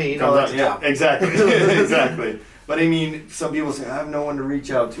talk to me. Talk. Exactly. Exactly. But I mean, some people say, I have no one to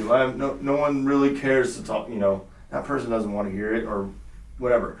reach out to. I have no one really cares to talk. That person doesn't want to hear it or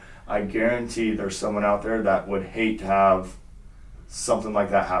whatever. I guarantee there's someone out there that would hate to have something like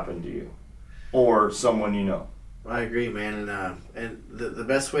that happen to you or someone you know. I agree, man. And the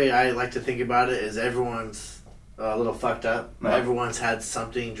best way I like to think about it is everyone's a little fucked up. Right. Everyone's had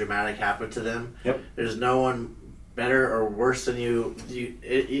something dramatic happen to them. Yep. There's no one better or worse than you.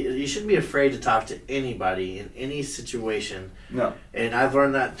 You shouldn't be afraid to talk to anybody in any situation. No. And I've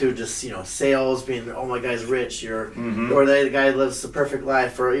learned that through just sales, being my guy's rich, or the guy lives the perfect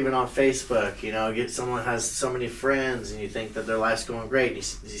life, or even on Facebook. Get someone has so many friends, and you think that their life's going great. And you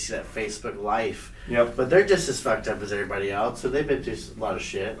see that Facebook life. Yep. But they're just as fucked up as everybody else, so they've been through a lot of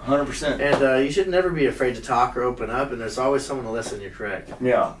shit. 100%. And you should never be afraid to talk or open up, and there's always someone to listen. You're correct.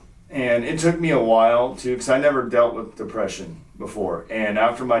 Yeah. And it took me a while too, because I never dealt with depression before. And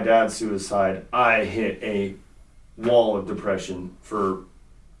after my dad's suicide, I hit a wall of depression for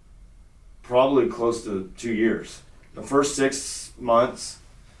probably close to 2 years. The first 6 months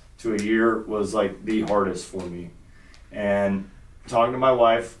to a year was like the hardest for me. And talking to my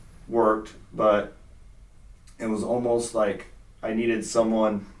wife worked, but it was almost like I needed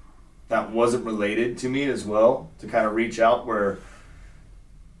someone that wasn't related to me as well to kind of reach out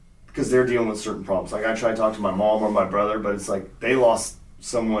because they're dealing with certain problems. Like I try to talk to my mom or my brother, but it's like they lost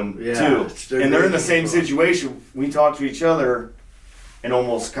someone too. And they're in the same situation. We talk to each other and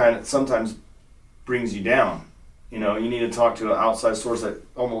almost kind of sometimes brings you down. You need to talk to an outside source that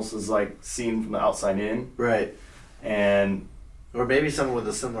almost is like seen from the outside in. Right. Or maybe someone with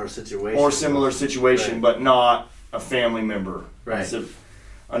a similar situation. But not a family member. Right. So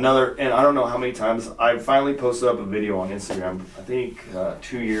and I don't know how many times, I finally posted up a video on Instagram, I think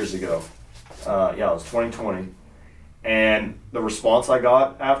 2 years ago. It was 2020. And the response I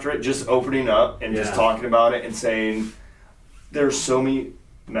got after it, just opening up and just talking about it and saying, there's so many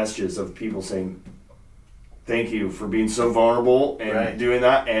messages of people saying, thank you for being so vulnerable and doing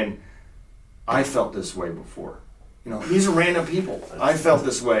that. And I felt this way before. These are random people. I felt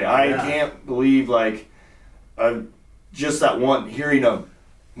this way. I can't believe just that hearing a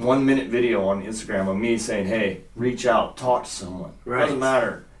 1 minute video on Instagram of me saying, hey, reach out, talk to someone. It doesn't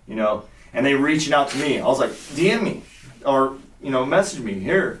matter, And they reaching out to me. I was like, DM me or message me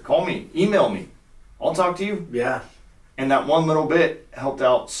here, call me, email me. I'll talk to you. Yeah. And that one little bit helped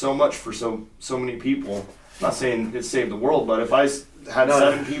out so much for so many people. I'm not saying it saved the world, but if I had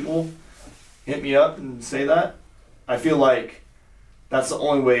 7 people hit me up and say that, I feel like that's the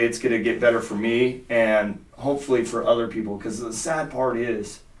only way it's going to get better for me and hopefully for other people. Because the sad part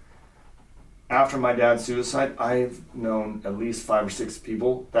is, after my dad's suicide, I've known at least 5 or 6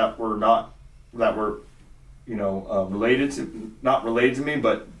 people that were not related to me,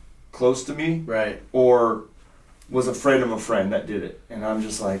 but close to me, right? Or was a friend of a friend that did it, and I'm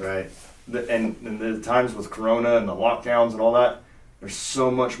just like, right. And the times with Corona and the lockdowns and all that, there's so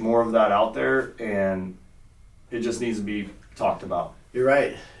much more of that out there, and it just needs to be talked about. You're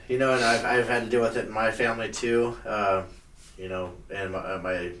right. And I've had to deal with it in my family too. And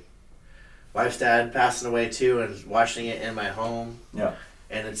my wife's dad passing away too, and watching it in my home. Yeah.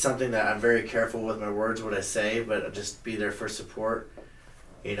 And it's something that I'm very careful with my words, what I say, but just be there for support.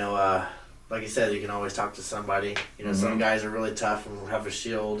 Like you said, you can always talk to somebody. Some guys are really tough and have a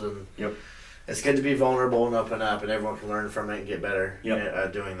shield, and yep. It's good to be vulnerable and open up, and everyone can learn from it and get better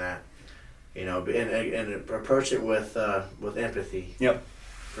at doing that. And approach it with empathy. Yep.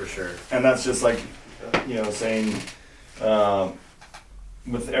 For sure. And that's just like, saying,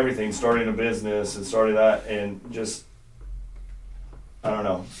 with everything, starting a business and starting that, and just, I don't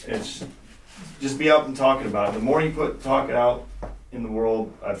know, it's just be out and talking about it. The more you talk it out in the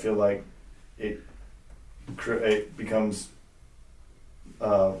world, I feel like it becomes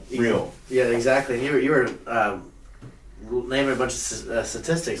real. Yeah, exactly. And you were naming a bunch of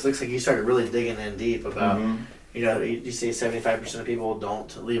statistics. Looks like you started really digging in deep about, you say 75% of people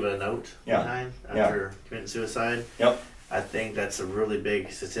don't leave a note behind after committing suicide. Yep. I think that's a really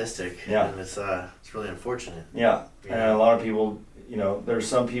big statistic. Yeah. And it's really unfortunate. Yeah. And a lot of people, there's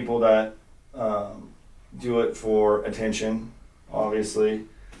some people that do it for attention, obviously.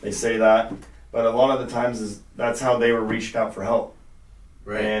 They say that. But a lot of the times that's how they were reached out for help.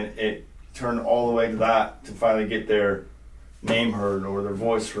 Right. And it turned all the way to that to finally get their name heard or their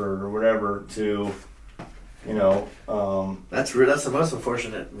voice heard or whatever to, That's the most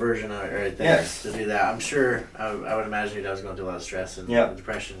unfortunate version of it right there. Yes. To do that. I'm sure, I would imagine your dad was going through a lot of stress and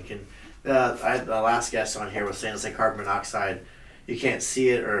depression. The last guest on here was saying it's like carbon monoxide. You can't see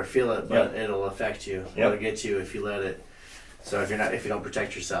it or feel it, but it'll affect you. It'll get you if you let it. So if you don't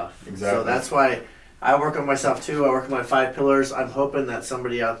protect yourself. Exactly. So that's why I work on myself too. I work on my 5 pillars. I'm hoping that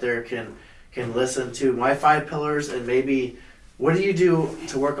somebody out there can listen to my 5 pillars and maybe what do you do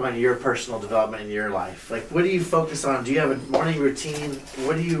to work on your personal development in your life? Like what do you focus on? Do you have a morning routine?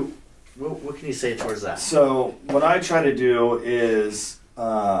 What can you say towards that? So what I try to do is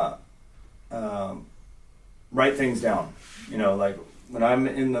write things down. Like when I'm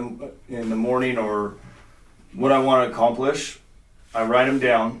in the morning or what I want to accomplish, I write them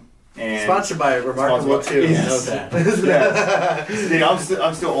down. And sponsored by Remarkable too. Yes. You know that. Yes. See,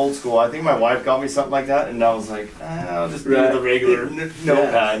 I'm still old school. I think my wife got me something like that, and I was like, I'll just do the regular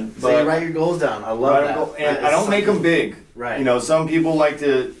notepad. So you write your goals down. I love that. And I don't make them big. Right. Some people like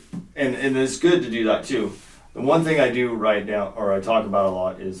to, and it's good to do that too. The one thing I do write down, or I talk about a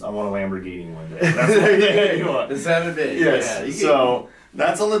lot, is I want a Lamborghini one day. That's one thing I do want. It's having big. Yes. Yeah, so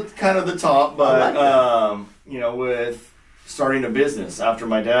that's on the kind of the top, but with starting a business after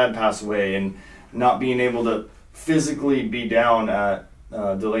my dad passed away and not being able to physically be down at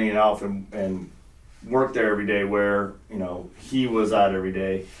Delaney and Ahlf and work there every day where he was at every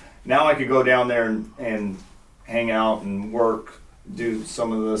day. Now I could go down there and hang out and work, do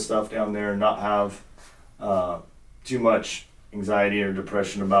some of the stuff down there and not have too much anxiety or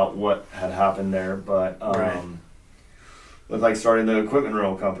depression about what had happened there. But with like starting the equipment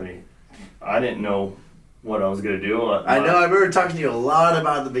rental company, I didn't know what I was going to do. I know. I remember talking to you a lot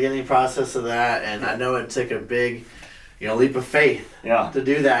about the beginning process of that, and I know it took a big, leap of faith to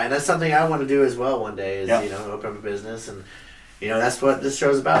do that. And that's something I want to do as well one day is, open up a business. And, that's what this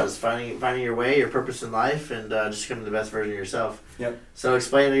show's about is finding your way, your purpose in life, and just becoming the best version of yourself. Yep. So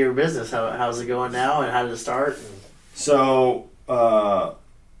explain to your business. How's it going now, and how did it start? So,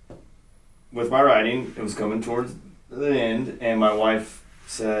 with my writing, it was coming towards the end, and my wife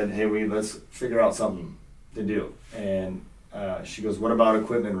said, hey, let's figure out something to do. And she goes, what about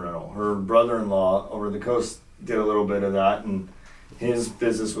equipment rental? Her brother-in-law over the coast did a little bit of that, and his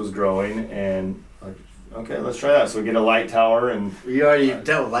business was growing, and like, okay, let's try that. So we get a light tower, and you already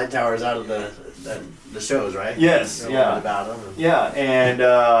dealt with light towers out of the shows, right? Yes, about them. Yeah,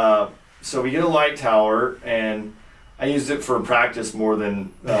 and so we get a light tower, and I used it for practice more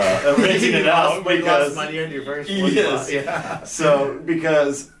than renting it out because you because lost money on your first one. yes, Yeah. So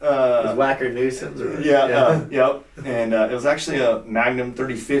because Was Whacker nuisance? Or, yep, and it was actually a Magnum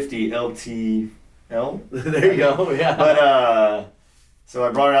 3050 LTL. There you go. Yeah. But so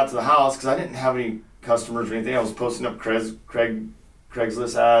I brought it out to the house because I didn't have any customers or anything. I was posting up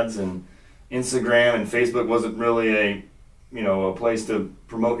Craigslist ads, and Instagram and Facebook wasn't really a place to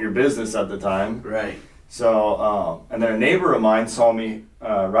promote your business at the time. Right. So and then a neighbor of mine saw me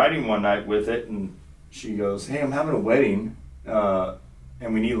riding one night with it, and she goes, "Hey, I'm having a wedding,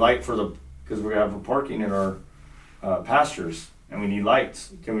 and we need light because we're gonna have parking in our pastures, and we need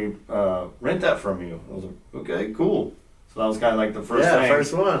lights. Can we rent that from you?" I was like, "Okay, cool." So that was kind of like the first thing. Yeah,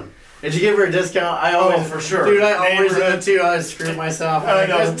 first one. Did you give her a discount? I always, for sure. Dude, I always do it too. I screw myself. I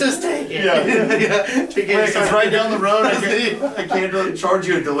know. Just take it. Yeah. It's It's right down the road. I can't really charge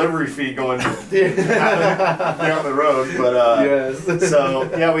you a delivery fee going down the road. But yes. So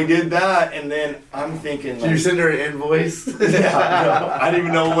yeah, we did that, and then I'm thinking. Did you send her an invoice? Yeah. I didn't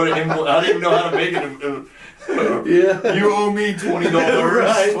even know what an invoice. I didn't even know how to make it. Yeah. You owe me $20,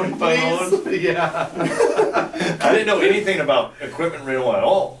 right. $25. Yeah. I didn't know anything about equipment rental at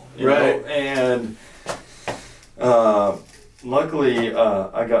all. You know? And luckily,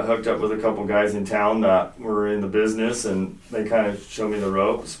 I got hooked up with a couple guys in town that were in the business, and they kind of showed me the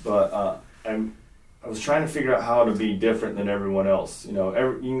ropes. But I was trying to figure out how to be different than everyone else. You know,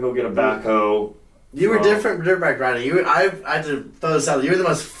 you can go get a backhoe. You were different dirt bike riding. I had to throw this out. You were the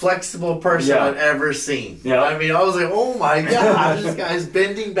most flexible person I've ever seen. Yeah. I mean, I was like, oh my gosh, this guy's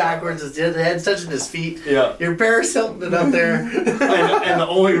bending backwards. His head's touching his feet. Yeah. Your Paris Hilton it up there. and the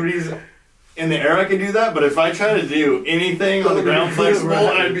only reason in the air I can do that, but if I try to do anything on the ground flexible,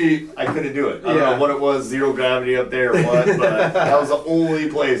 right. I couldn't do it. I don't know what it was, zero gravity up there or what, but that was the only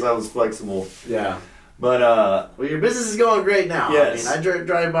place I was flexible. Yeah. But well, your business is going great now. Yes. I mean, I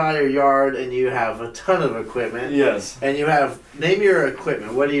drive by your yard and you have a ton of equipment. Yes. And you have, name your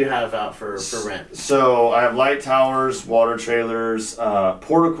equipment. What do you have out for rent? So I have light towers, water trailers,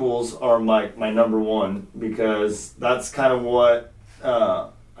 portacles are my number one, because that's kind of what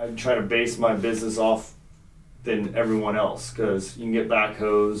I try to base my business off than everyone else, because you can get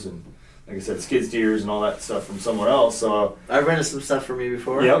backhoes and, like I said, skid steers and all that stuff from someone else. So I've rented some stuff from you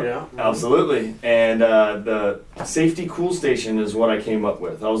before. Yep, yeah. Absolutely. And the safety cool station is what I came up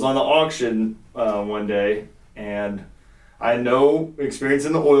with. I was on the auction one day, and I had no experience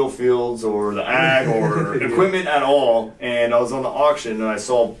in the oil fields or the ag or equipment at all. And I was on the auction, and I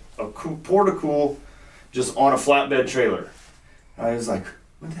saw a portacool just on a flatbed trailer. I was like,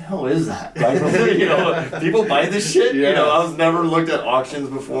 what the hell is that? Like, people buy this shit? Yes. I was never looked at auctions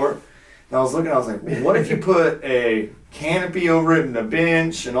before. And I was looking, I was like, well, what if you put a canopy over it and a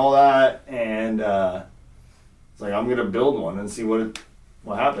bench and all that? And it's like, I'm going to build one and see what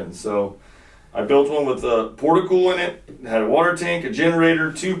happens. So I built one with a portacool in it. It had a water tank, a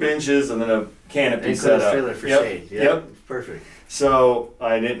generator, 2 benches, and then a canopy set up. Trailer for shade. Yep. Perfect. So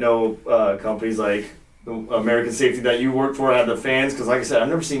I didn't know companies like the American Safety that you work for had the fans, because like I said, I've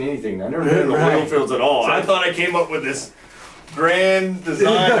never seen anything. I've never been in the oil fields at all. So I thought I came up with this grand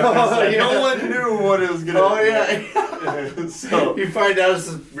design. No one knew what it was going to be. Oh, yeah. So you find out it's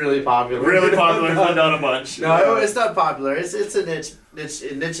really popular. Really popular, but not a bunch. No, it's not popular. It's a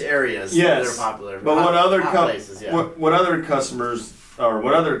niche areas that are popular. But what other places, what other customers or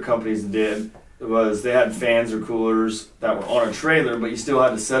what other companies did was they had fans or coolers that were on a trailer, but you still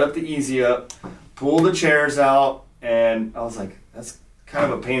had to set up the easy up, pull the chairs out, and I was like, that's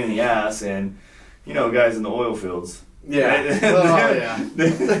kind of a pain in the ass. And guys in the oil fields. Yeah. They throw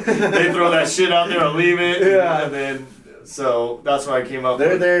that shit out there and leave it. Yeah. And then, so that's why I came up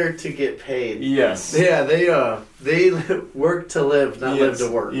They're with. there to get paid. Yes. Yeah, they work to live, not live to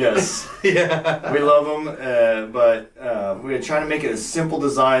work. Yes. Yeah. We love them, but we're trying to make it a simple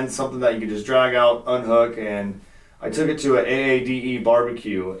design, something that you can just drag out, unhook, and I took it to an AADE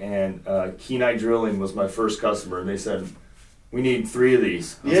barbecue, and Kenai Drilling was my first customer, and they said, we need 3 of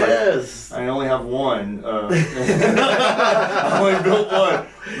these. Yes. I only have one. I only built one.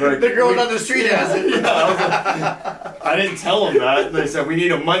 Like, the girl down the street has it. Yeah, I didn't tell them that. They said, we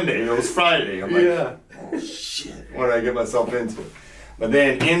need a Monday. It was Friday. I'm like, oh, shit. What did I get myself into? But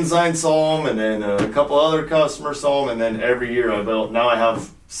then Ensign saw them, and then a couple other customers saw them, and then every year I built. Now I have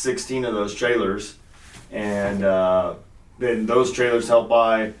 16 of those trailers. And then those trailers help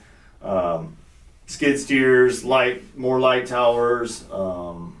buy skid steers, more light towers,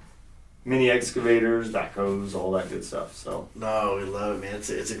 mini excavators, backhoes, all that good stuff. So no, we love it, man.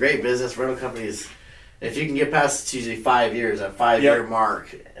 It's a great business. Rental companies, if you can get past, it's usually 5 years, that 5-year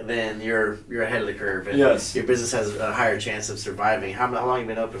mark, then you're ahead of the curve. And yes. Your business has a higher chance of surviving. How long have you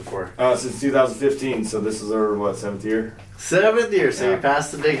been open for? Since 2015, so this is our, 7th year? 7th year, so you're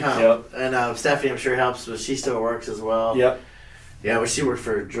past the big hump. Yep. And Stephanie, I'm sure, helps, but she still works as well. Yep. Yeah, well, she worked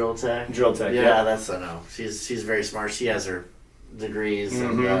for Drill Tech. Drill Tech, yeah. That's, I know. She's very smart. She has her degrees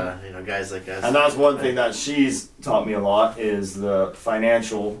and, guys like us. And that's one thing that she's taught me a lot is the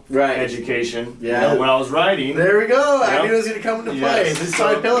financial education. Yeah. When I was riding. There we go. I knew it was going to come into play. Yes. These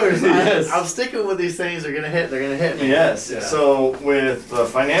 5 pillars. Yes. I'm sticking with these things. They're going to hit. They're going to hit me. Yes. Yeah. So with the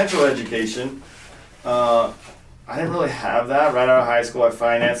financial education, I didn't really have that. Right out of high school, I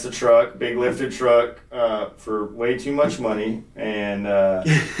financed a truck, big lifted truck, for way too much money, and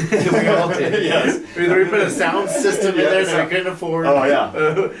we all did. Yes. We put a sound system in there that we couldn't afford. Oh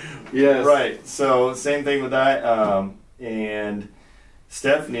yeah. Yes. Right. So same thing with that, and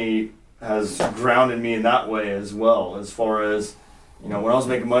Stephanie has grounded me in that way as well. As far as when I was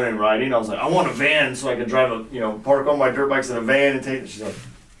making money in riding, I was like, I want a van so I can drive park all my dirt bikes in a van and take. She's like,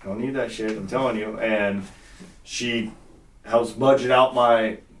 I don't need that shit. I'm telling you, and she helps budget out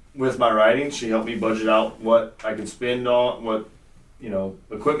with my riding. She helped me budget out what I could spend on, what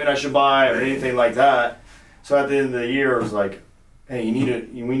equipment I should buy or anything like that. So at the end of the year, it was like, hey,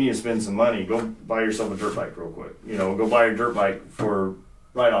 we need to spend some money. Go buy yourself a dirt bike real quick. Go buy your dirt bike for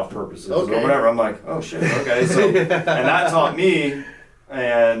write-off purposes or whatever. I'm like, oh shit, okay. So and that taught me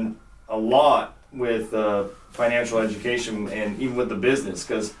and a lot with financial education and even with the business,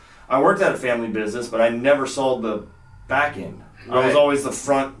 because I worked at a family business, but I never saw the back end. Right. I was always the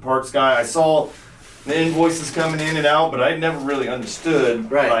front parts guy. I saw the invoices coming in and out, but I never really understood,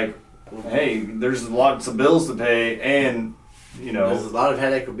 like, hey, there's lots of bills to pay, and, There's a lot of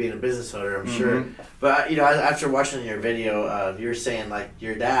headache with being a business owner, I'm sure. But, after watching your video, you were saying, like,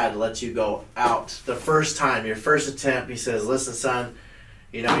 your dad lets you go out the first time, your first attempt. He says, listen, son,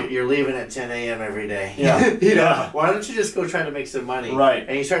 you're leaving at 10 a.m. every day. Yeah. Why don't you just go try to make some money? Right.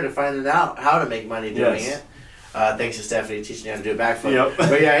 And you started finding out how to make money doing it. Thanks to Stephanie teaching you how to do a backflip. Yep.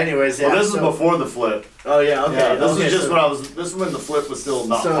 But yeah, anyways. Well, this is before the flip. Oh yeah, okay. Yeah, this is when the flip was still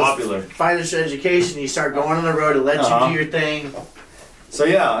not popular. Financial education, you start going on the road to let you do your thing. So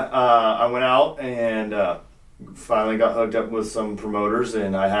yeah, I went out and finally got hooked up with some promoters,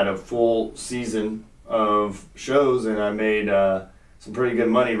 and I had a full season of shows, and I made some pretty good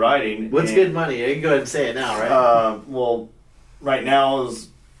money riding. What's good money? You can go ahead and say it now, right? Well, right now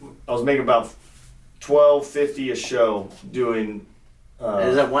I was making about $12.50 a show doing.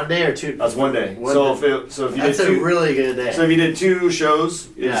 Is that one day or two? That's one day. If you that's did a really good day. So if you did 2 shows,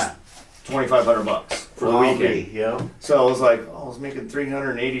 it's $2,500 for the weekend. So I was like, I was making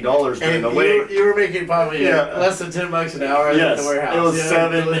 $380 during the week. You were making probably less than $10 an hour at the warehouse. It was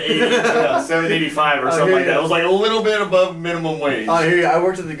 $7.85 or something like that. It was like a little bit above minimum wage. Oh, here I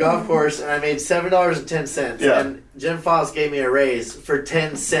worked at the golf course and I made $7.10. Yeah. And Jim Foss gave me a raise for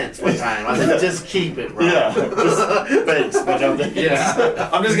 10 cents one time. I was like, just keep it, bro. Yeah. Thanks, but I'm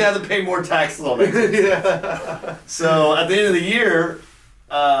I'm just gonna have to pay more taxes on it. So at the end of the year,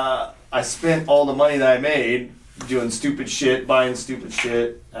 I spent all the money that I made doing stupid shit, buying stupid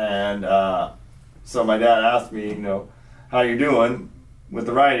shit, and so my dad asked me, how you doing with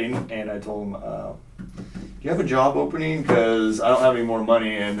the riding, and I told him, do you have a job opening? Because I don't have any more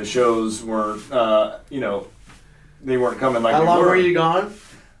money, and the shows weren't, they weren't coming like How they long were. were you gone?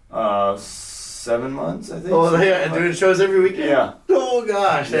 7 months, I think. Oh, yeah, and doing shows every weekend? Yeah. Oh,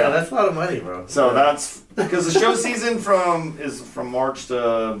 gosh. Yeah, that's a lot of money, bro. So that's, because the show season is from March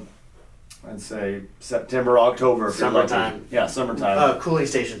to, I'd say, September, October. Summertime. Yeah, summertime. Cooling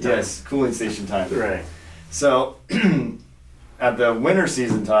station time. Yes, cooling station time. Right. So, at the winter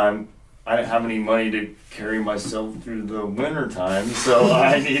season time, I didn't have any money to carry myself through the winter time, so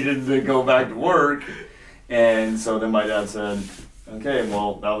I needed to go back to work. And so then my dad said, okay,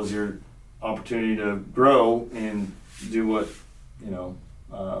 well, that was your opportunity to grow and do what you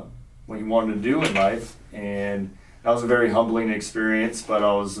wanted to do in life. And that was a very humbling experience, but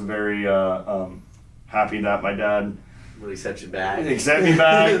I was very happy that my dad Really set you back. accepted me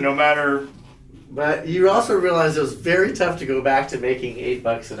back, no matter. But you also realized it was very tough to go back to making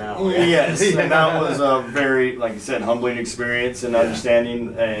 $8 an hour. Yes, and that was a very, like I said, humbling experience and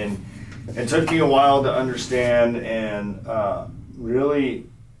understanding, and it took me a while to understand and really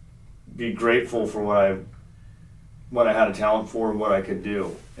be grateful for what I had a talent for and what I could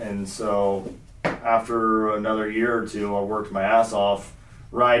do. And so after another year or two, I worked my ass off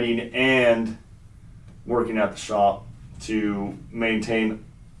riding and working at the shop to maintain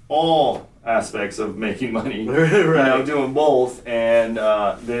all aspects of making money. Right. You know, doing both. And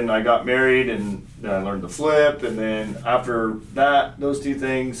then I got married, and then I learned to flip. And then after that, those two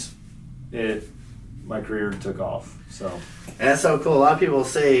things, my career took off. So. And that's so cool. A lot of people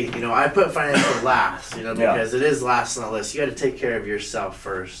say, you know, I put financial last, you know, because it is last on the list. You got to take care of yourself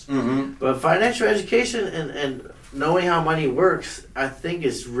first. Mm-hmm. But financial education and knowing how money works, I think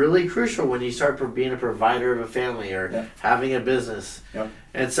is really crucial when you start being a provider of a family or having a business. Yep.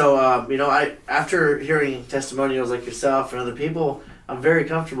 And so, you know, after hearing testimonials like yourself and other people, I'm very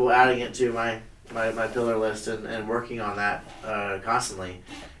comfortable adding it to my pillar list and working on that constantly.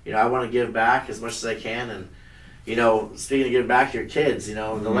 You know, I want to give back as much as I can. And, you know, speaking of giving back to your kids, you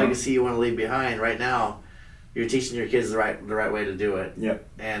know, the legacy you want to leave behind right now, you're teaching your kids the right way to do it. Yep.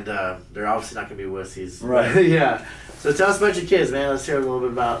 And they're obviously not going to be wussies. Right. Yeah. So tell us about your kids, man. Let's hear a little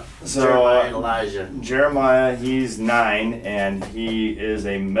bit about Jeremiah and Elijah. Jeremiah, he's 9, and he is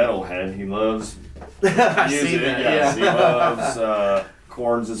a metalhead. He loves I've music. seen that. Yes, Yeah. he loves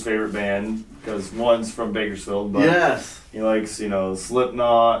Korn's his favorite band because one's from Bakersfield, but Yes. he likes, you know,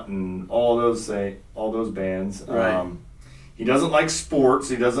 Slipknot and all those bands. Right. He doesn't like sports.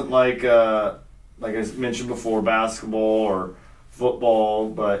 He doesn't like I mentioned before, basketball or football,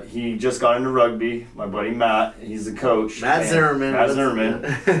 but he just got into rugby. My buddy Matt, he's the coach. Matt Zimmerman.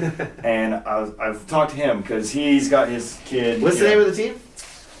 And I've talked to him because he's got his kid. What's the name of the team?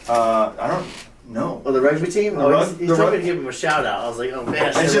 I don't know. Oh, the rugby team? He told me to give him a shout out. I was like, oh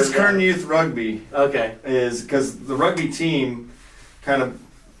man. It's just Kern Youth Rugby. Okay. Is because the rugby team kind of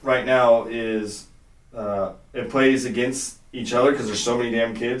right now is it plays against each other because there's so many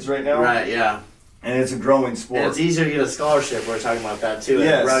damn kids right now. Right, yeah. And it's a growing sport. And it's easier to get a scholarship. We're talking about that too.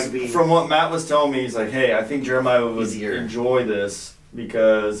 Yes. Rugby. From what Matt was telling me, he's like, hey, I think Jeremiah would Easier. enjoy this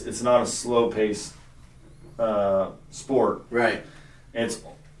because it's not a slow-paced sport. Right.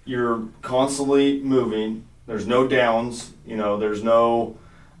 You're constantly moving. There's no downs. You know, there's no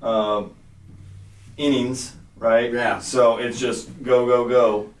innings, right? Yeah. So it's just go, go,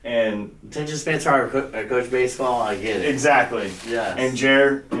 go. And Attention span's hard. Coach baseball, I get it. exactly. Yes. And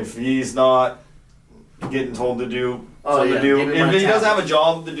Jared, if he's not getting told to do something to do, give me my if he doesn't talent. have a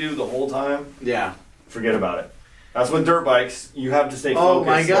job to do the whole time, Yeah. forget about it. That's with dirt bikes. You have to stay Oh focused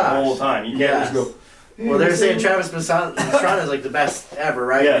my the gosh. whole time. You can't Yes. just go. Well, they're saying Travis Pastrana is like the best ever,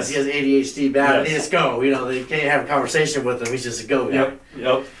 right? Yes. Because he has ADHD bad. Yes. They just go. You know, they can't have a conversation with him. He's just a go guy.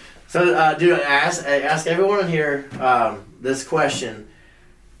 Yep. So, dude, I ask everyone in here this question.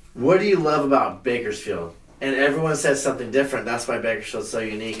 What do you love about Bakersfield? And everyone says something different. That's why Bakersfield's so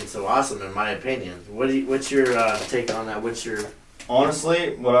unique and so awesome, in my opinion. What's your take on that?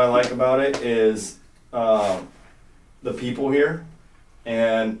 Honestly, what I like about it is the people here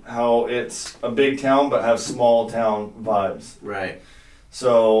and how it's a big town but have small town vibes. Right.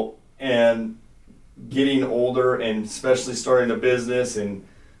 So, and getting older and especially starting a business and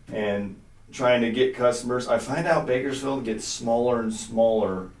trying to get customers, I find out Bakersfield gets smaller and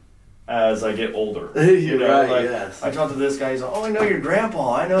smaller as I get older. You know, right, like, yes. I talked to this guy, he's like, oh, I know your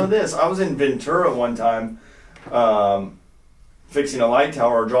grandpa, I know this. I was in Ventura one time fixing a light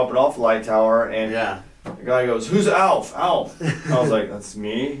tower or dropping off a light tower, and the guy goes, who's Ahlf? Ahlf. I was like, that's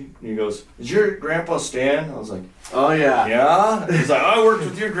me. And he goes, is your grandpa Stan? I was like, oh, yeah. yeah? He's like, I worked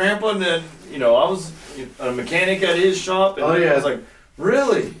with your grandpa, and then, you know, I was a mechanic at his shop, and I was like,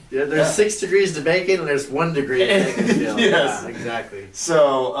 really? Yeah, there's 6 degrees to bacon, and there's 1 degree to Bakersfield. Yes. Yeah, exactly.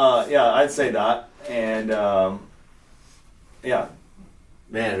 So, I'd say that, and,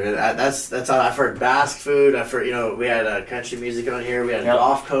 Man, that's all. I've heard Basque food. I've heard, you know, we had country music on here. We had a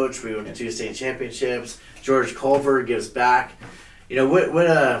golf coach. We went to 2 state championships. George Culver gives back. You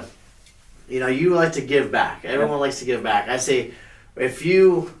know, you know, you like to give back. Everyone likes to give back. I say, if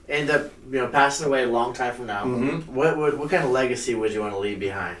you end up, you know, passing away a long time from now, what kind of legacy would you want to leave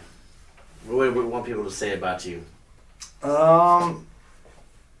behind? What would you want people to say about you?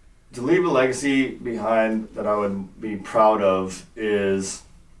 To leave a legacy behind that I would be proud of is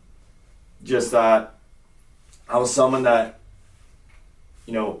just that I was someone that,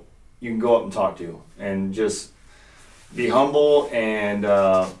 you know, you can go up and talk to and just be humble and,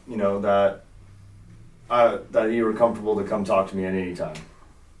 you know, that you were comfortable to come talk to me at any time.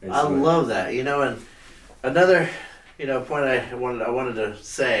 Basically. I love that. You know, and another, you know, point I wanted to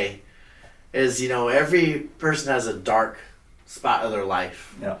say is, you know, every person has a dark spot of their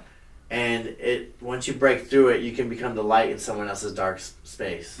life. Yeah. And once you break through it, you can become the light in someone else's dark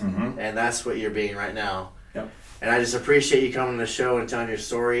space. Mm-hmm. And that's what you're being right now. Yep. And I just appreciate you coming on the show and telling your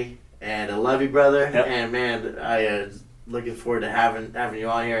story. And I love you, brother. Yep. And man, I looking forward to having you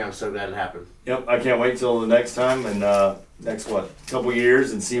on here. I'm so glad it happened. Yep. I can't wait till the next time and next couple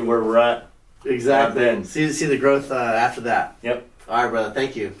years and see where we're at Exactly. Then. See the growth after that. Yep. All right, brother.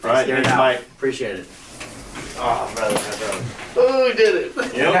 Thank you. All right, Garrett thanks, Ahlf. Mike. Appreciate it. Oh, brother. Oh, we did it.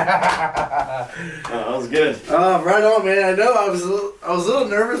 Yep. That was good. Right on, man. I know I was a little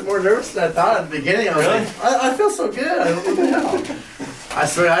nervous, more nervous than I thought at the beginning. I was like, I feel so good. I don't know what the hell. I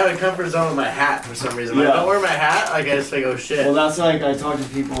swear, I have a comfort zone with my hat for some reason. When I don't wear my hat, I just like, oh shit. Well, that's like I talk to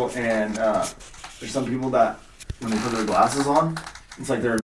people, and there's some people that when they put their glasses on, it's like they're